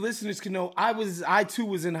the listeners can know, I too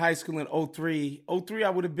was in high school in 03. 03, I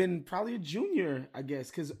would have been probably a junior, I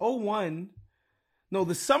guess, because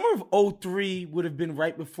the summer of 03 would have been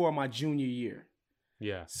right before my junior year.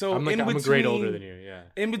 Yeah. So I'm a grade older than you. Yeah.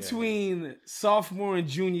 In between sophomore and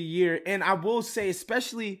junior year. And I will say,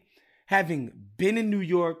 especially having been in New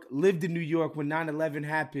York, lived in New York when 9/11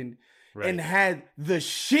 happened, right, and had the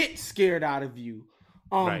shit scared out of you.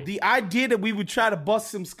 Right. The idea that we would try to bust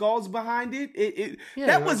some skulls behind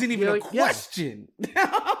that wasn't even a question.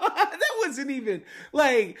 That wasn't even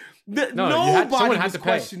like nobody was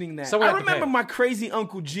questioning that. I remember my crazy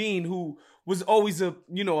Uncle Gene, who was always a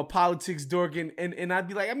politics dork, and I'd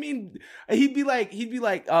be like, he'd be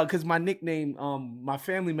like, because my nickname, my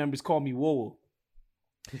family members call me Whoa,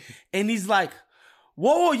 and he's like,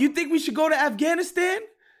 Whoa, you think we should go to Afghanistan?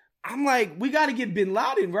 I'm like, we got to get Bin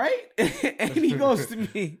Laden, right? And he goes to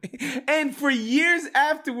me. And for years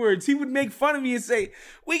afterwards, he would make fun of me and say,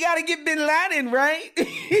 we got to get Bin Laden, right?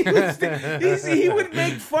 He would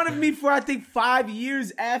make fun of me for, I think, 5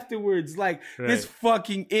 years afterwards. Like, right, this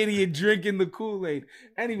fucking idiot drinking the Kool-Aid.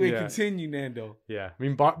 Anyway, continue, Nando. Yeah. I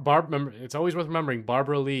mean, it's always worth remembering,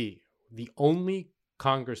 Barbara Lee, the only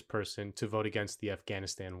congressperson to vote against the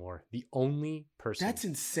Afghanistan war. The only person That's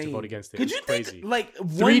insane. to vote against it. Could It's you crazy. think like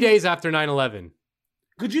 3 days after 9/11.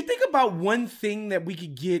 Could you think about one thing that we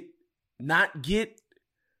could not get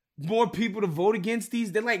more people to vote against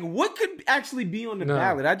these? Then like what could actually be on the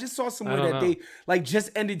ballot? I just saw somewhere that they like just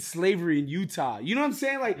ended slavery in Utah. You know what I'm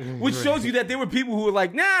saying? Like, which shows you that there were people who were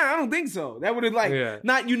like, nah, I don't think so. That would have like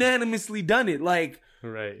not unanimously done it. Like,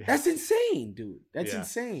 right. That's insane, dude. That's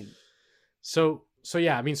insane. So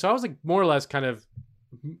yeah, I mean, so I was like more or less kind of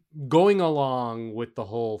going along with the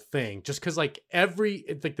whole thing, just because like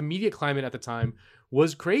the media climate at the time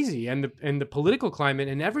was crazy, and the political climate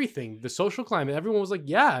and everything, the social climate, everyone was like,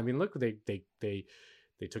 yeah, I mean, look, they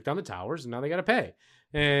took down the towers and now they got to pay.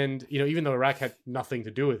 And, you know, even though Iraq had nothing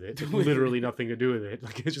to do with it, literally nothing to do with it,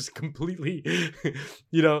 like it's just completely,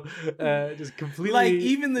 you know, just completely like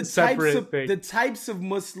even the types of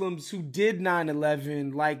Muslims who did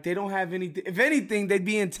 9/11, like they don't have anything. If anything, they'd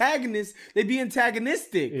be antagonists. They'd be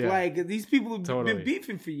antagonistic. Yeah. Like these people have been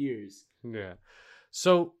beefing for years. Yeah.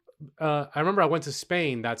 So I remember I went to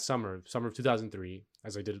Spain that summer of 2003,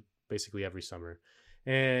 as I did basically every summer.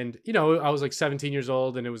 And, you know, I was like 17 years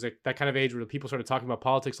old, and it was like that kind of age where people started talking about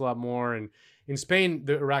politics a lot more. And in Spain,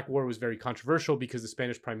 the Iraq war was very controversial because the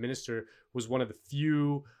Spanish prime minister was one of the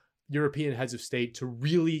few European heads of state to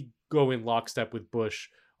really go in lockstep with Bush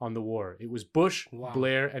on the war. It was Bush,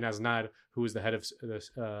 Blair, and Aznar, who was the head of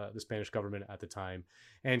the Spanish government at the time.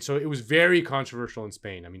 And so it was very controversial in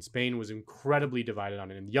Spain. I mean, Spain was incredibly divided on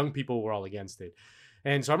it, and young people were all against it.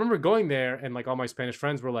 And so I remember going there, and like all my Spanish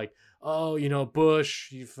friends were like, oh, you know,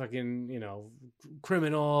 Bush, you fucking, you know,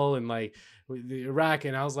 criminal, and like the Iraq.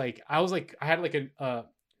 And I was like, I had like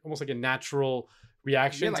almost like a natural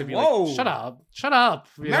reaction to be whoa, like, shut up.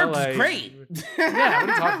 America's like, great. Yeah, what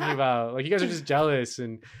are you talking about? Like, you guys are just jealous.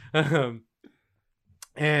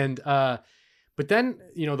 But then,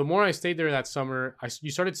 you know, the more I stayed there that summer, you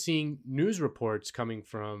started seeing news reports coming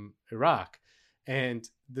from Iraq, and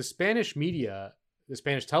the Spanish media, the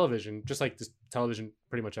Spanish television, just like this television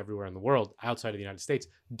pretty much everywhere in the world outside of the United States,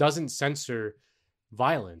 doesn't censor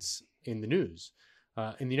violence in the news.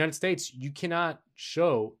 In the United States, you cannot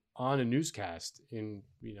show on a newscast in,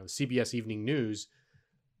 you know, CBS Evening News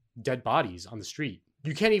dead bodies on the street.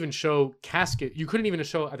 You can't even show casket. You couldn't even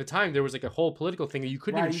show, at the time, there was like a whole political thing that you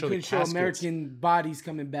couldn't even show the caskets. Show American bodies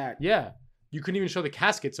coming back. Yeah. You couldn't even show the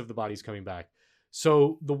caskets of the bodies coming back.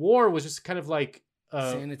 So the war was just kind of like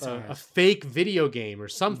a fake video game or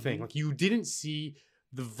something. Mm-hmm. Like you didn't see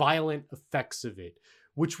the violent effects of it,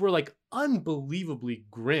 which were like unbelievably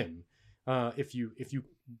grim, if you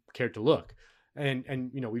cared to look.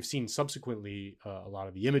 And you know, we've seen subsequently a lot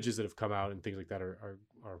of the images that have come out and things like that are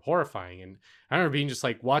horrifying. And I remember being just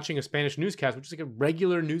like watching a Spanish newscast, which is like a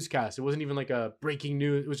regular newscast. It wasn't even like a breaking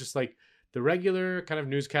news. It was just like the regular kind of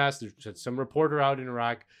newscast. There's some reporter out in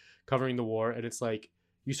Iraq covering the war, and it's like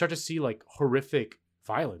you start to see like horrific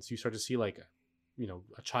violence. You start to see like, you know,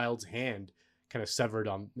 a child's hand kind of severed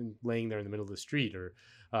on laying there in the middle of the street, or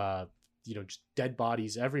you know, just dead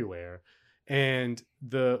bodies everywhere. And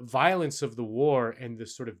the violence of the war and the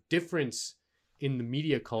sort of difference in the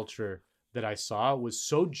media culture that I saw was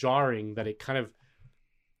so jarring that it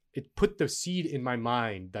put the seed in my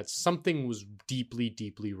mind that something was deeply,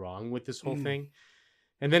 deeply wrong with this whole thing.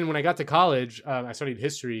 And then when I got to college, I studied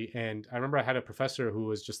history, and I remember I had a professor who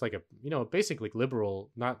was just like a, you know, basic like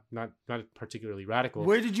liberal, not particularly radical.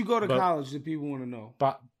 Where did you go to college? If people want to know.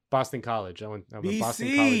 Boston College. I went BC.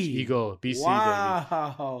 Boston College Eagle, BC.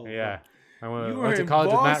 Wow. Baby. Yeah. I went to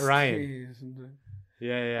college with Matt Ryan.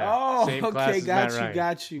 Yeah. Oh, same okay, class as Matt Ryan.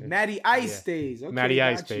 Got you. Matty Ice days. Okay, Matty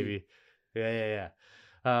Ice, baby. Yeah.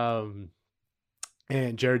 And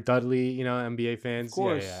Jared Dudley, you know, NBA fans. Of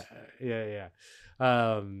course. Yeah.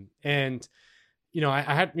 And you know, I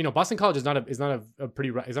had, you know, Boston College is not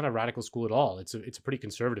a radical school at all. It's a pretty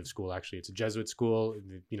conservative school, actually. It's a Jesuit school.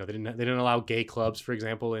 You know, they didn't allow gay clubs, for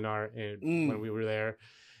example, when we were there.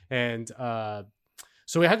 And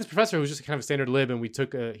so we had this professor who was just kind of a standard lib, and we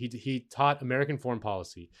took he taught American foreign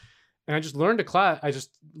policy. And I just learned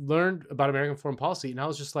about American foreign policy, and I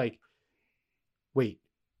was just like, wait,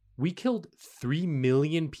 we killed 3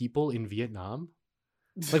 million people in Vietnam?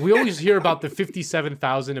 Like, we always hear about the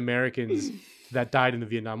 57,000 Americans that died in the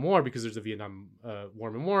Vietnam War because there's a Vietnam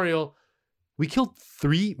War memorial. We killed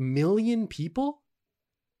 3 million people?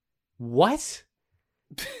 What?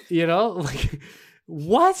 You know, like,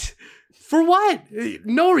 what? For what?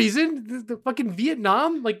 No reason. The fucking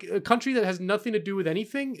Vietnam, like a country that has nothing to do with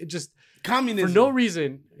anything, it just communism for no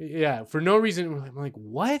reason. Yeah, for no reason. I'm like,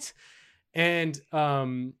 what? And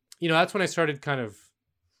you know, that's when I started kind of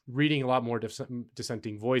reading a lot more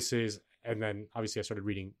dissenting voices. And then obviously I started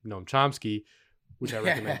reading Noam Chomsky, which I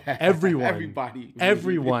recommend everyone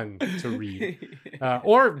to read,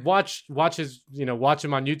 or watch him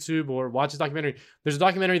on YouTube or watch his documentary. There's a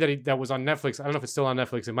documentary that was on Netflix. I don't know if it's still on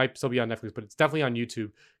Netflix. It might still be on Netflix, but it's definitely on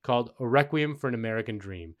YouTube, called A Requiem for an American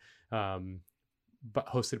Dream, but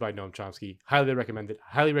hosted by Noam Chomsky. Highly recommend it.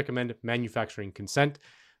 Highly recommend Manufacturing Consent,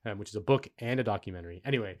 which is a book and a documentary.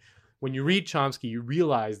 Anyway, when you read Chomsky, you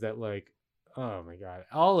realize that, like, oh my God,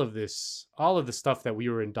 all of the stuff that we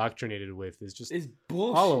were indoctrinated with is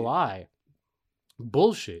bullshit. All a lie.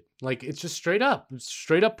 Bullshit. Like, it's just straight up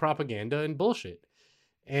propaganda and bullshit.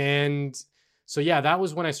 And so, yeah, that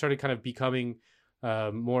was when I started kind of becoming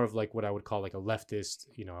more of like what I would call like a leftist.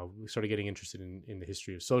 You know, I started getting interested in the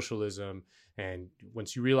history of socialism. And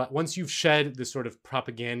once you've shed the sort of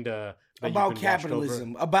propaganda about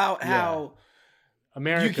capitalism, about how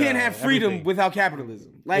America, you can't have freedom everything. Without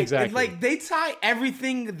capitalism. Like, exactly. Like they tie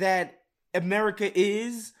everything that America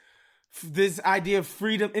is, this idea of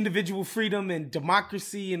freedom, individual freedom and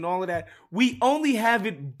democracy and all of that. We only have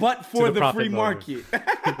it but for the free market.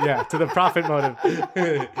 Yeah, to the profit motive.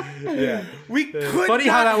 Yeah. We could funny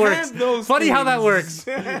not how that have works. those funny things. how that works.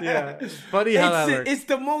 Yeah. Funny how that works. It's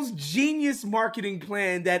the most genius marketing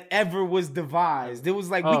plan that ever was devised. It was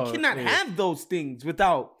like, we cannot have those things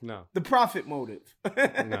without the profit motive.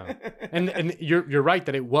 No. And you're right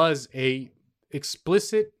that it was a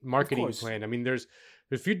explicit marketing plan. I mean,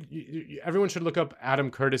 everyone should look up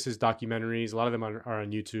Adam Curtis's documentaries. A lot of them are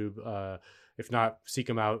on YouTube. If not, seek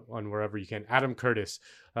them out on wherever you can. Adam Curtis,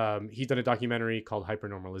 he's done a documentary called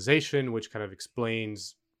Hypernormalization, which kind of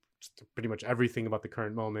explains pretty much everything about the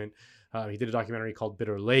current moment. He did a documentary called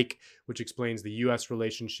Bitter Lake, which explains the U.S.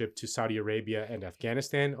 relationship to Saudi Arabia and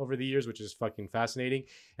Afghanistan over the years, which is fucking fascinating.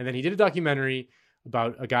 And then he did a documentary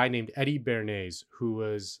about a guy named Eddie Bernays, who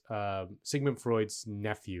was Sigmund Freud's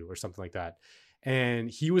nephew or something like that. And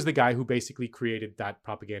he was the guy who basically created that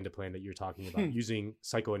propaganda plan that you're talking about, using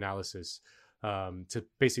psychoanalysis to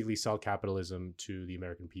basically sell capitalism to the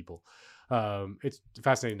American people. It's a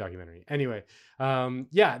fascinating documentary. Anyway,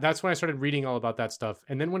 that's when I started reading all about that stuff.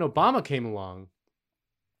 And then when Obama came along,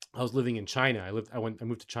 I was living in China. I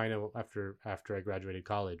moved to China after I graduated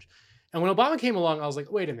college. And when Obama came along, I was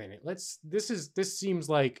like, wait a minute, this seems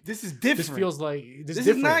like this is different. This feels like this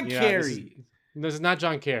is not Kerry. This is not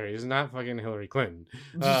John Kerry. This is not fucking Hillary Clinton.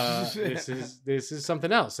 This is something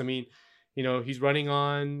else. I mean, you know, he's running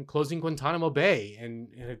on closing Guantanamo Bay and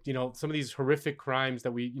you know, some of these horrific crimes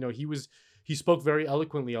that he spoke very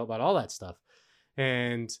eloquently about all that stuff.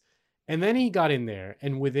 And then he got in there,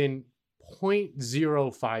 and within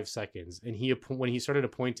 0.05 seconds, and when he started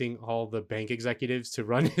appointing all the bank executives to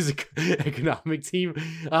run his economic team,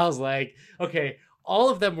 I was like, okay, all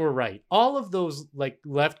of them were right. All of those like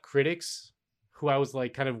left critics who I was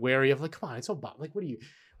like kind of wary of, like, come on, it's Obama. Like, what are you?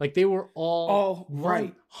 Like, they were all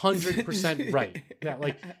right. 100% right. Yeah,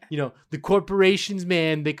 like, you know, the corporations,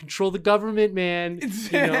 man, they control the government, man.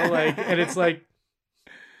 You know, like, and it's like,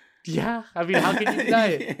 yeah, I mean, how can you deny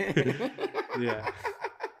it? Yeah.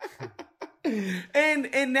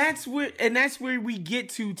 And that's where we get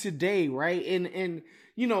to today, right? And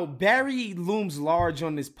you know, Barry looms large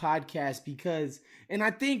on this podcast because, and I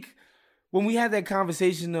think when we had that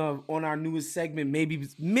conversation on our newest segment, maybe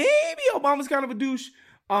Obama's kind of a douche,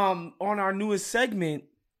 on our newest segment.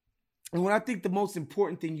 And what I think the most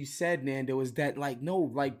important thing you said, Nando, is that, like, no,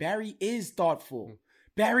 like, Barry is thoughtful.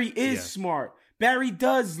 Barry is smart. Barry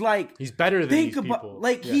does, like, he's better than think these about people.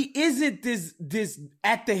 Like, he isn't this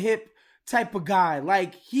at the hip type of guy.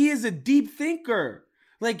 Like, he is a deep thinker.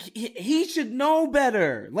 Like, he should know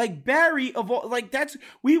better. Like, Barry, of all, like,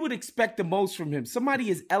 we would expect the most from him.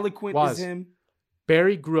 Somebody as eloquent as him.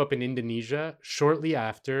 Barry grew up in Indonesia shortly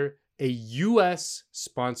after a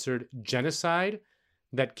U.S.-sponsored genocide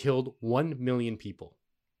that killed 1 million people.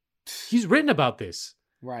 He's written about this.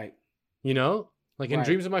 Right. You know? Like, in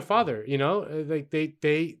Dreams of My Father, you know? Like,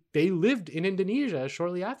 they lived in Indonesia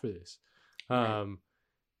shortly after this.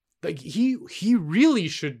 Like, he really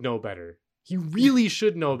should know better. He really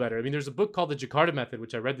should know better. I mean, there's a book called The Jakarta Method,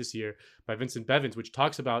 which I read this year by Vincent Bevins, which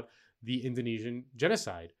talks about the Indonesian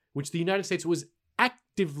genocide, which the United States was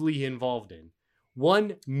actively involved in.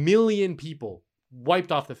 1 million people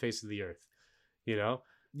wiped off the face of the earth, you know?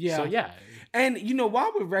 Yeah. So, yeah. And, you know,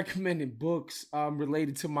 while we're recommending books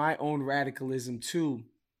related to my own radicalism, too,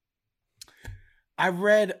 I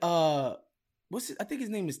read, I think his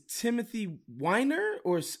name is Timothy Weiner,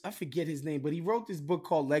 or I forget his name, but he wrote this book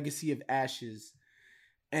called Legacy of Ashes.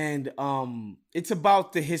 And it's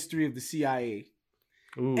about the history of the CIA.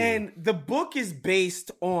 Ooh. And the book is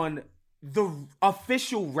based on the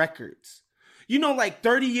official records. You know, like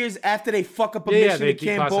 30 years after they fuck up a mission in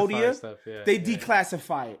Cambodia, stuff. they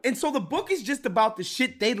declassify it. And so the book is just about the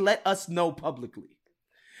shit they let us know publicly.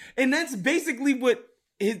 And that's basically what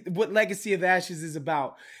Legacy of Ashes is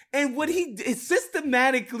about. And what it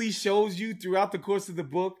systematically shows you throughout the course of the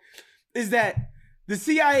book is that the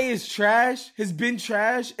CIA is trash, has been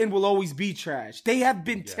trash, and will always be trash. They have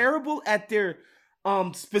been terrible at their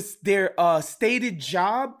stated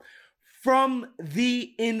job from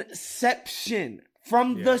the inception.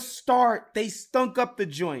 From the start, they stunk up the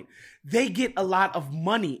joint. They get a lot of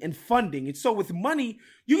money and funding. And so with money,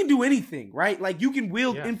 you can do anything, right? Like you can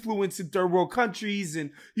wield influence in third world countries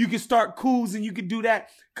and you can start coups and you can do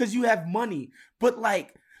that because you have money. But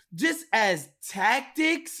like just as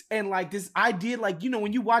tactics and like this idea, like, you know,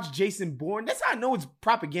 when you watch Jason Bourne, that's how I know it's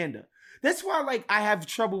propaganda. That's why like I have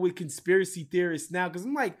trouble with conspiracy theorists now because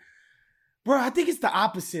I'm like, bro, I think it's the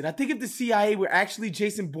opposite. I think if the CIA were actually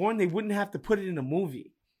Jason Bourne, they wouldn't have to put it in a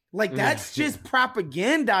movie. Like, that's just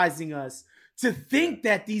propagandizing us to think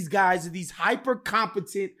that these guys are these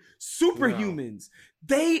hyper-competent superhumans.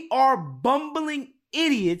 They are bumbling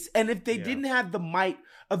idiots. And if they didn't have the might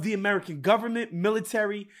of the American government,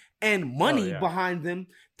 military, and money behind them,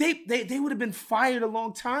 they would have been fired a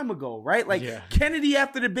long time ago, right? Like, Kennedy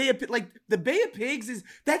after the Bay of Pigs, like, the Bay of Pigs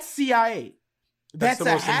that's CIA. That's the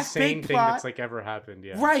most half-baked insane plot. thing that's like ever happened.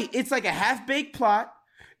 Yeah. Right. It's like a half-baked plot.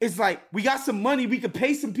 It's like we got some money, we could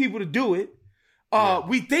pay some people to do it.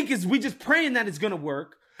 We think we just praying that it's gonna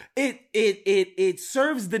work. It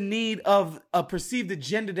serves the need of a perceived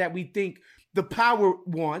agenda that we think the power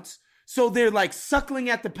wants. So they're like suckling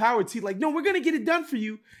at the power teeth, like, no, we're gonna get it done for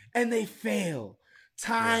you, and they fail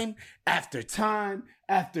time after time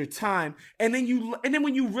after time. And then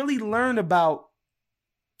when you really learn about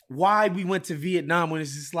why we went to Vietnam, when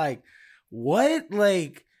it's just like, what?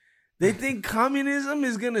 Like, they think communism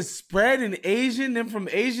is going to spread in Asia, and then from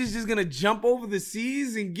Asia is just going to jump over the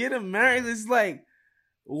seas and get America. It's like,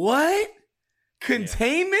 what?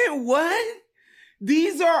 Containment? What?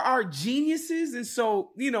 These are our geniuses. And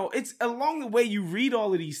so, you know, it's along the way you read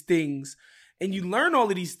all of these things and you learn all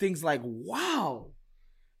of these things like, wow.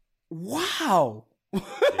 Wow.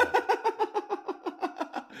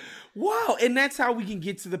 Wow. And that's how we can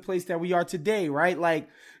get to the place that we are today, right? Like,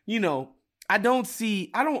 you know, I don't see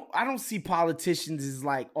politicians as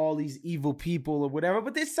like all these evil people or whatever,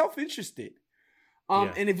 but they're self-interested.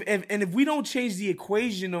 And if we don't change the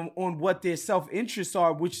equation on what their self-interests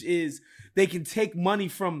are, which is they can take money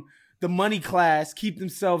from the money class, keep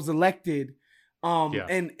themselves elected,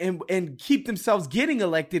 and keep themselves getting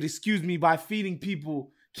elected, by feeding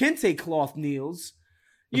people kente cloth meals,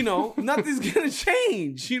 you know, nothing's gonna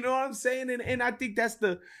change. You know what I'm saying? And I think that's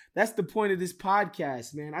the point of this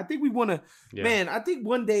podcast, man. I think we want to, man. I think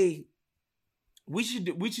one day we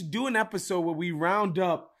should do an episode where we round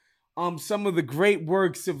up some of the great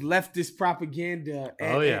works of leftist propaganda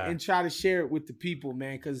and try to share it with the people,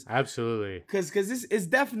 man. Because this is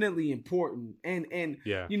definitely important. And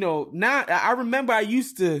you know, now I remember I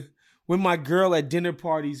used to, when my girl at dinner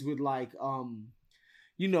parties would like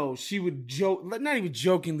you know, she would joke, not even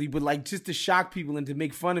jokingly, but like just to shock people and to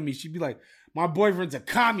make fun of me. She'd be like, my boyfriend's a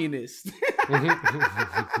communist.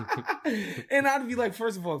 And I'd be like,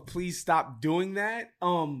 first of all, please stop doing that.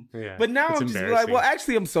 But now I'm just like, well,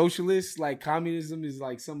 actually I'm socialist. Like communism is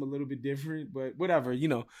like something a little bit different, but whatever, you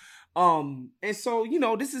know. And so, you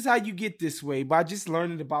know, this is how you get this way, by just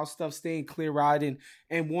learning about stuff, staying clear-eyed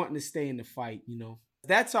and wanting to stay in the fight, you know.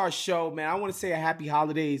 That's our show, man. I want to say a happy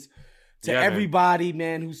holidays to everybody,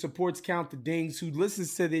 man, who supports Count the Dings, who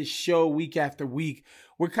listens to this show week after week.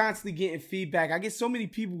 We're constantly getting feedback. I get so many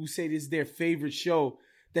people who say this is their favorite show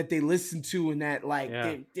that they listen to, and that like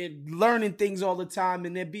they're learning things all the time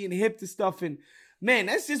and they're being hip to stuff. And man,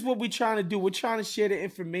 that's just what we're trying to do. We're trying to share the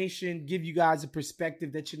information, give you guys a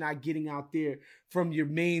perspective that you're not getting out there from your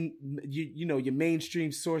your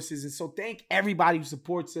mainstream sources. And so thank everybody who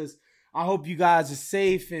supports us. I hope you guys are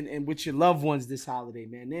safe and with your loved ones this holiday,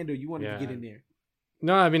 man. Nando, you wanted to get in there.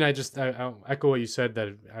 No, I mean, I echo what you said, that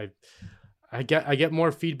I get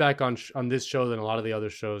more feedback on this show than a lot of the other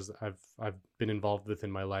shows I've been involved with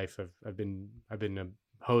in my life. I've been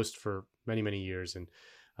a host for many years, and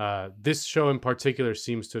this show in particular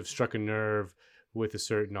seems to have struck a nerve with a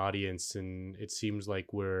certain audience, and it seems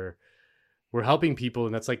like we're helping people,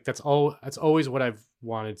 and that's always what I've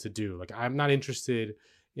wanted to do. Like, I'm not interested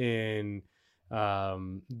in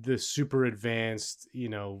the super advanced, you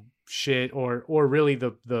know, shit or really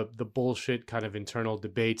the bullshit kind of internal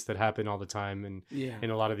debates that happen all the time and in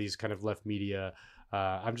a lot of these kind of left media.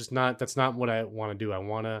 That's not what I want to do. I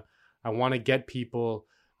want to get people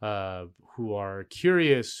who are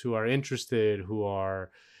curious, who are interested, who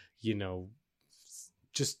are,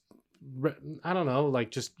 just I don't know,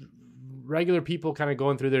 like just regular people kind of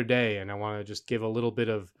going through their day, and I want to just give a little bit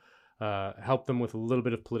of help them with a little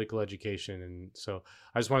bit of political education. And so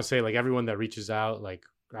I just want to say, like, everyone that reaches out, like,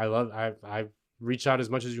 I reach out as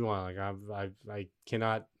much as you want. Like I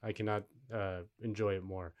cannot enjoy it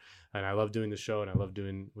more. And I love doing the show, and I love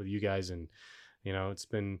doing with you guys. And, it's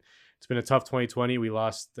been a tough 2020. We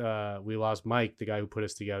lost Mike, the guy who put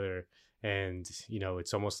us together. And,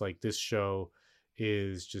 it's almost like this show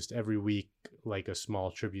is just every week, like a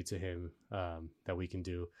small tribute to him, that we can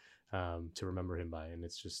do, to remember him by. And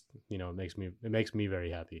it's just, it makes me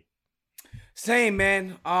very happy. Same,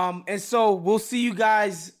 man. And so we'll see you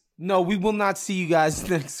guys. No, we will not see you guys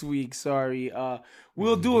next week. Sorry.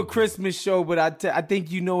 We'll do a Christmas show, but I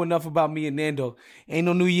think you know enough about me and Nando. Ain't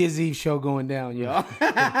no New Year's Eve show going down, y'all.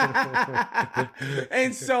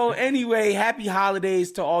 And so anyway, happy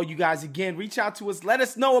holidays to all you guys. Again, reach out to us. Let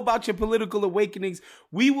us know about your political awakenings.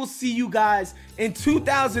 We will see you guys in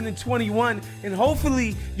 2021, and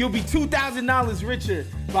hopefully you'll be $2,000 richer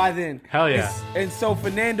by then. Hell yeah. And so for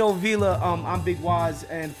Nando Vila, I'm Big Waz,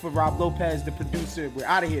 and for Rob Lopez, the producer, we're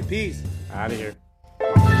out of here. Peace. Out of here.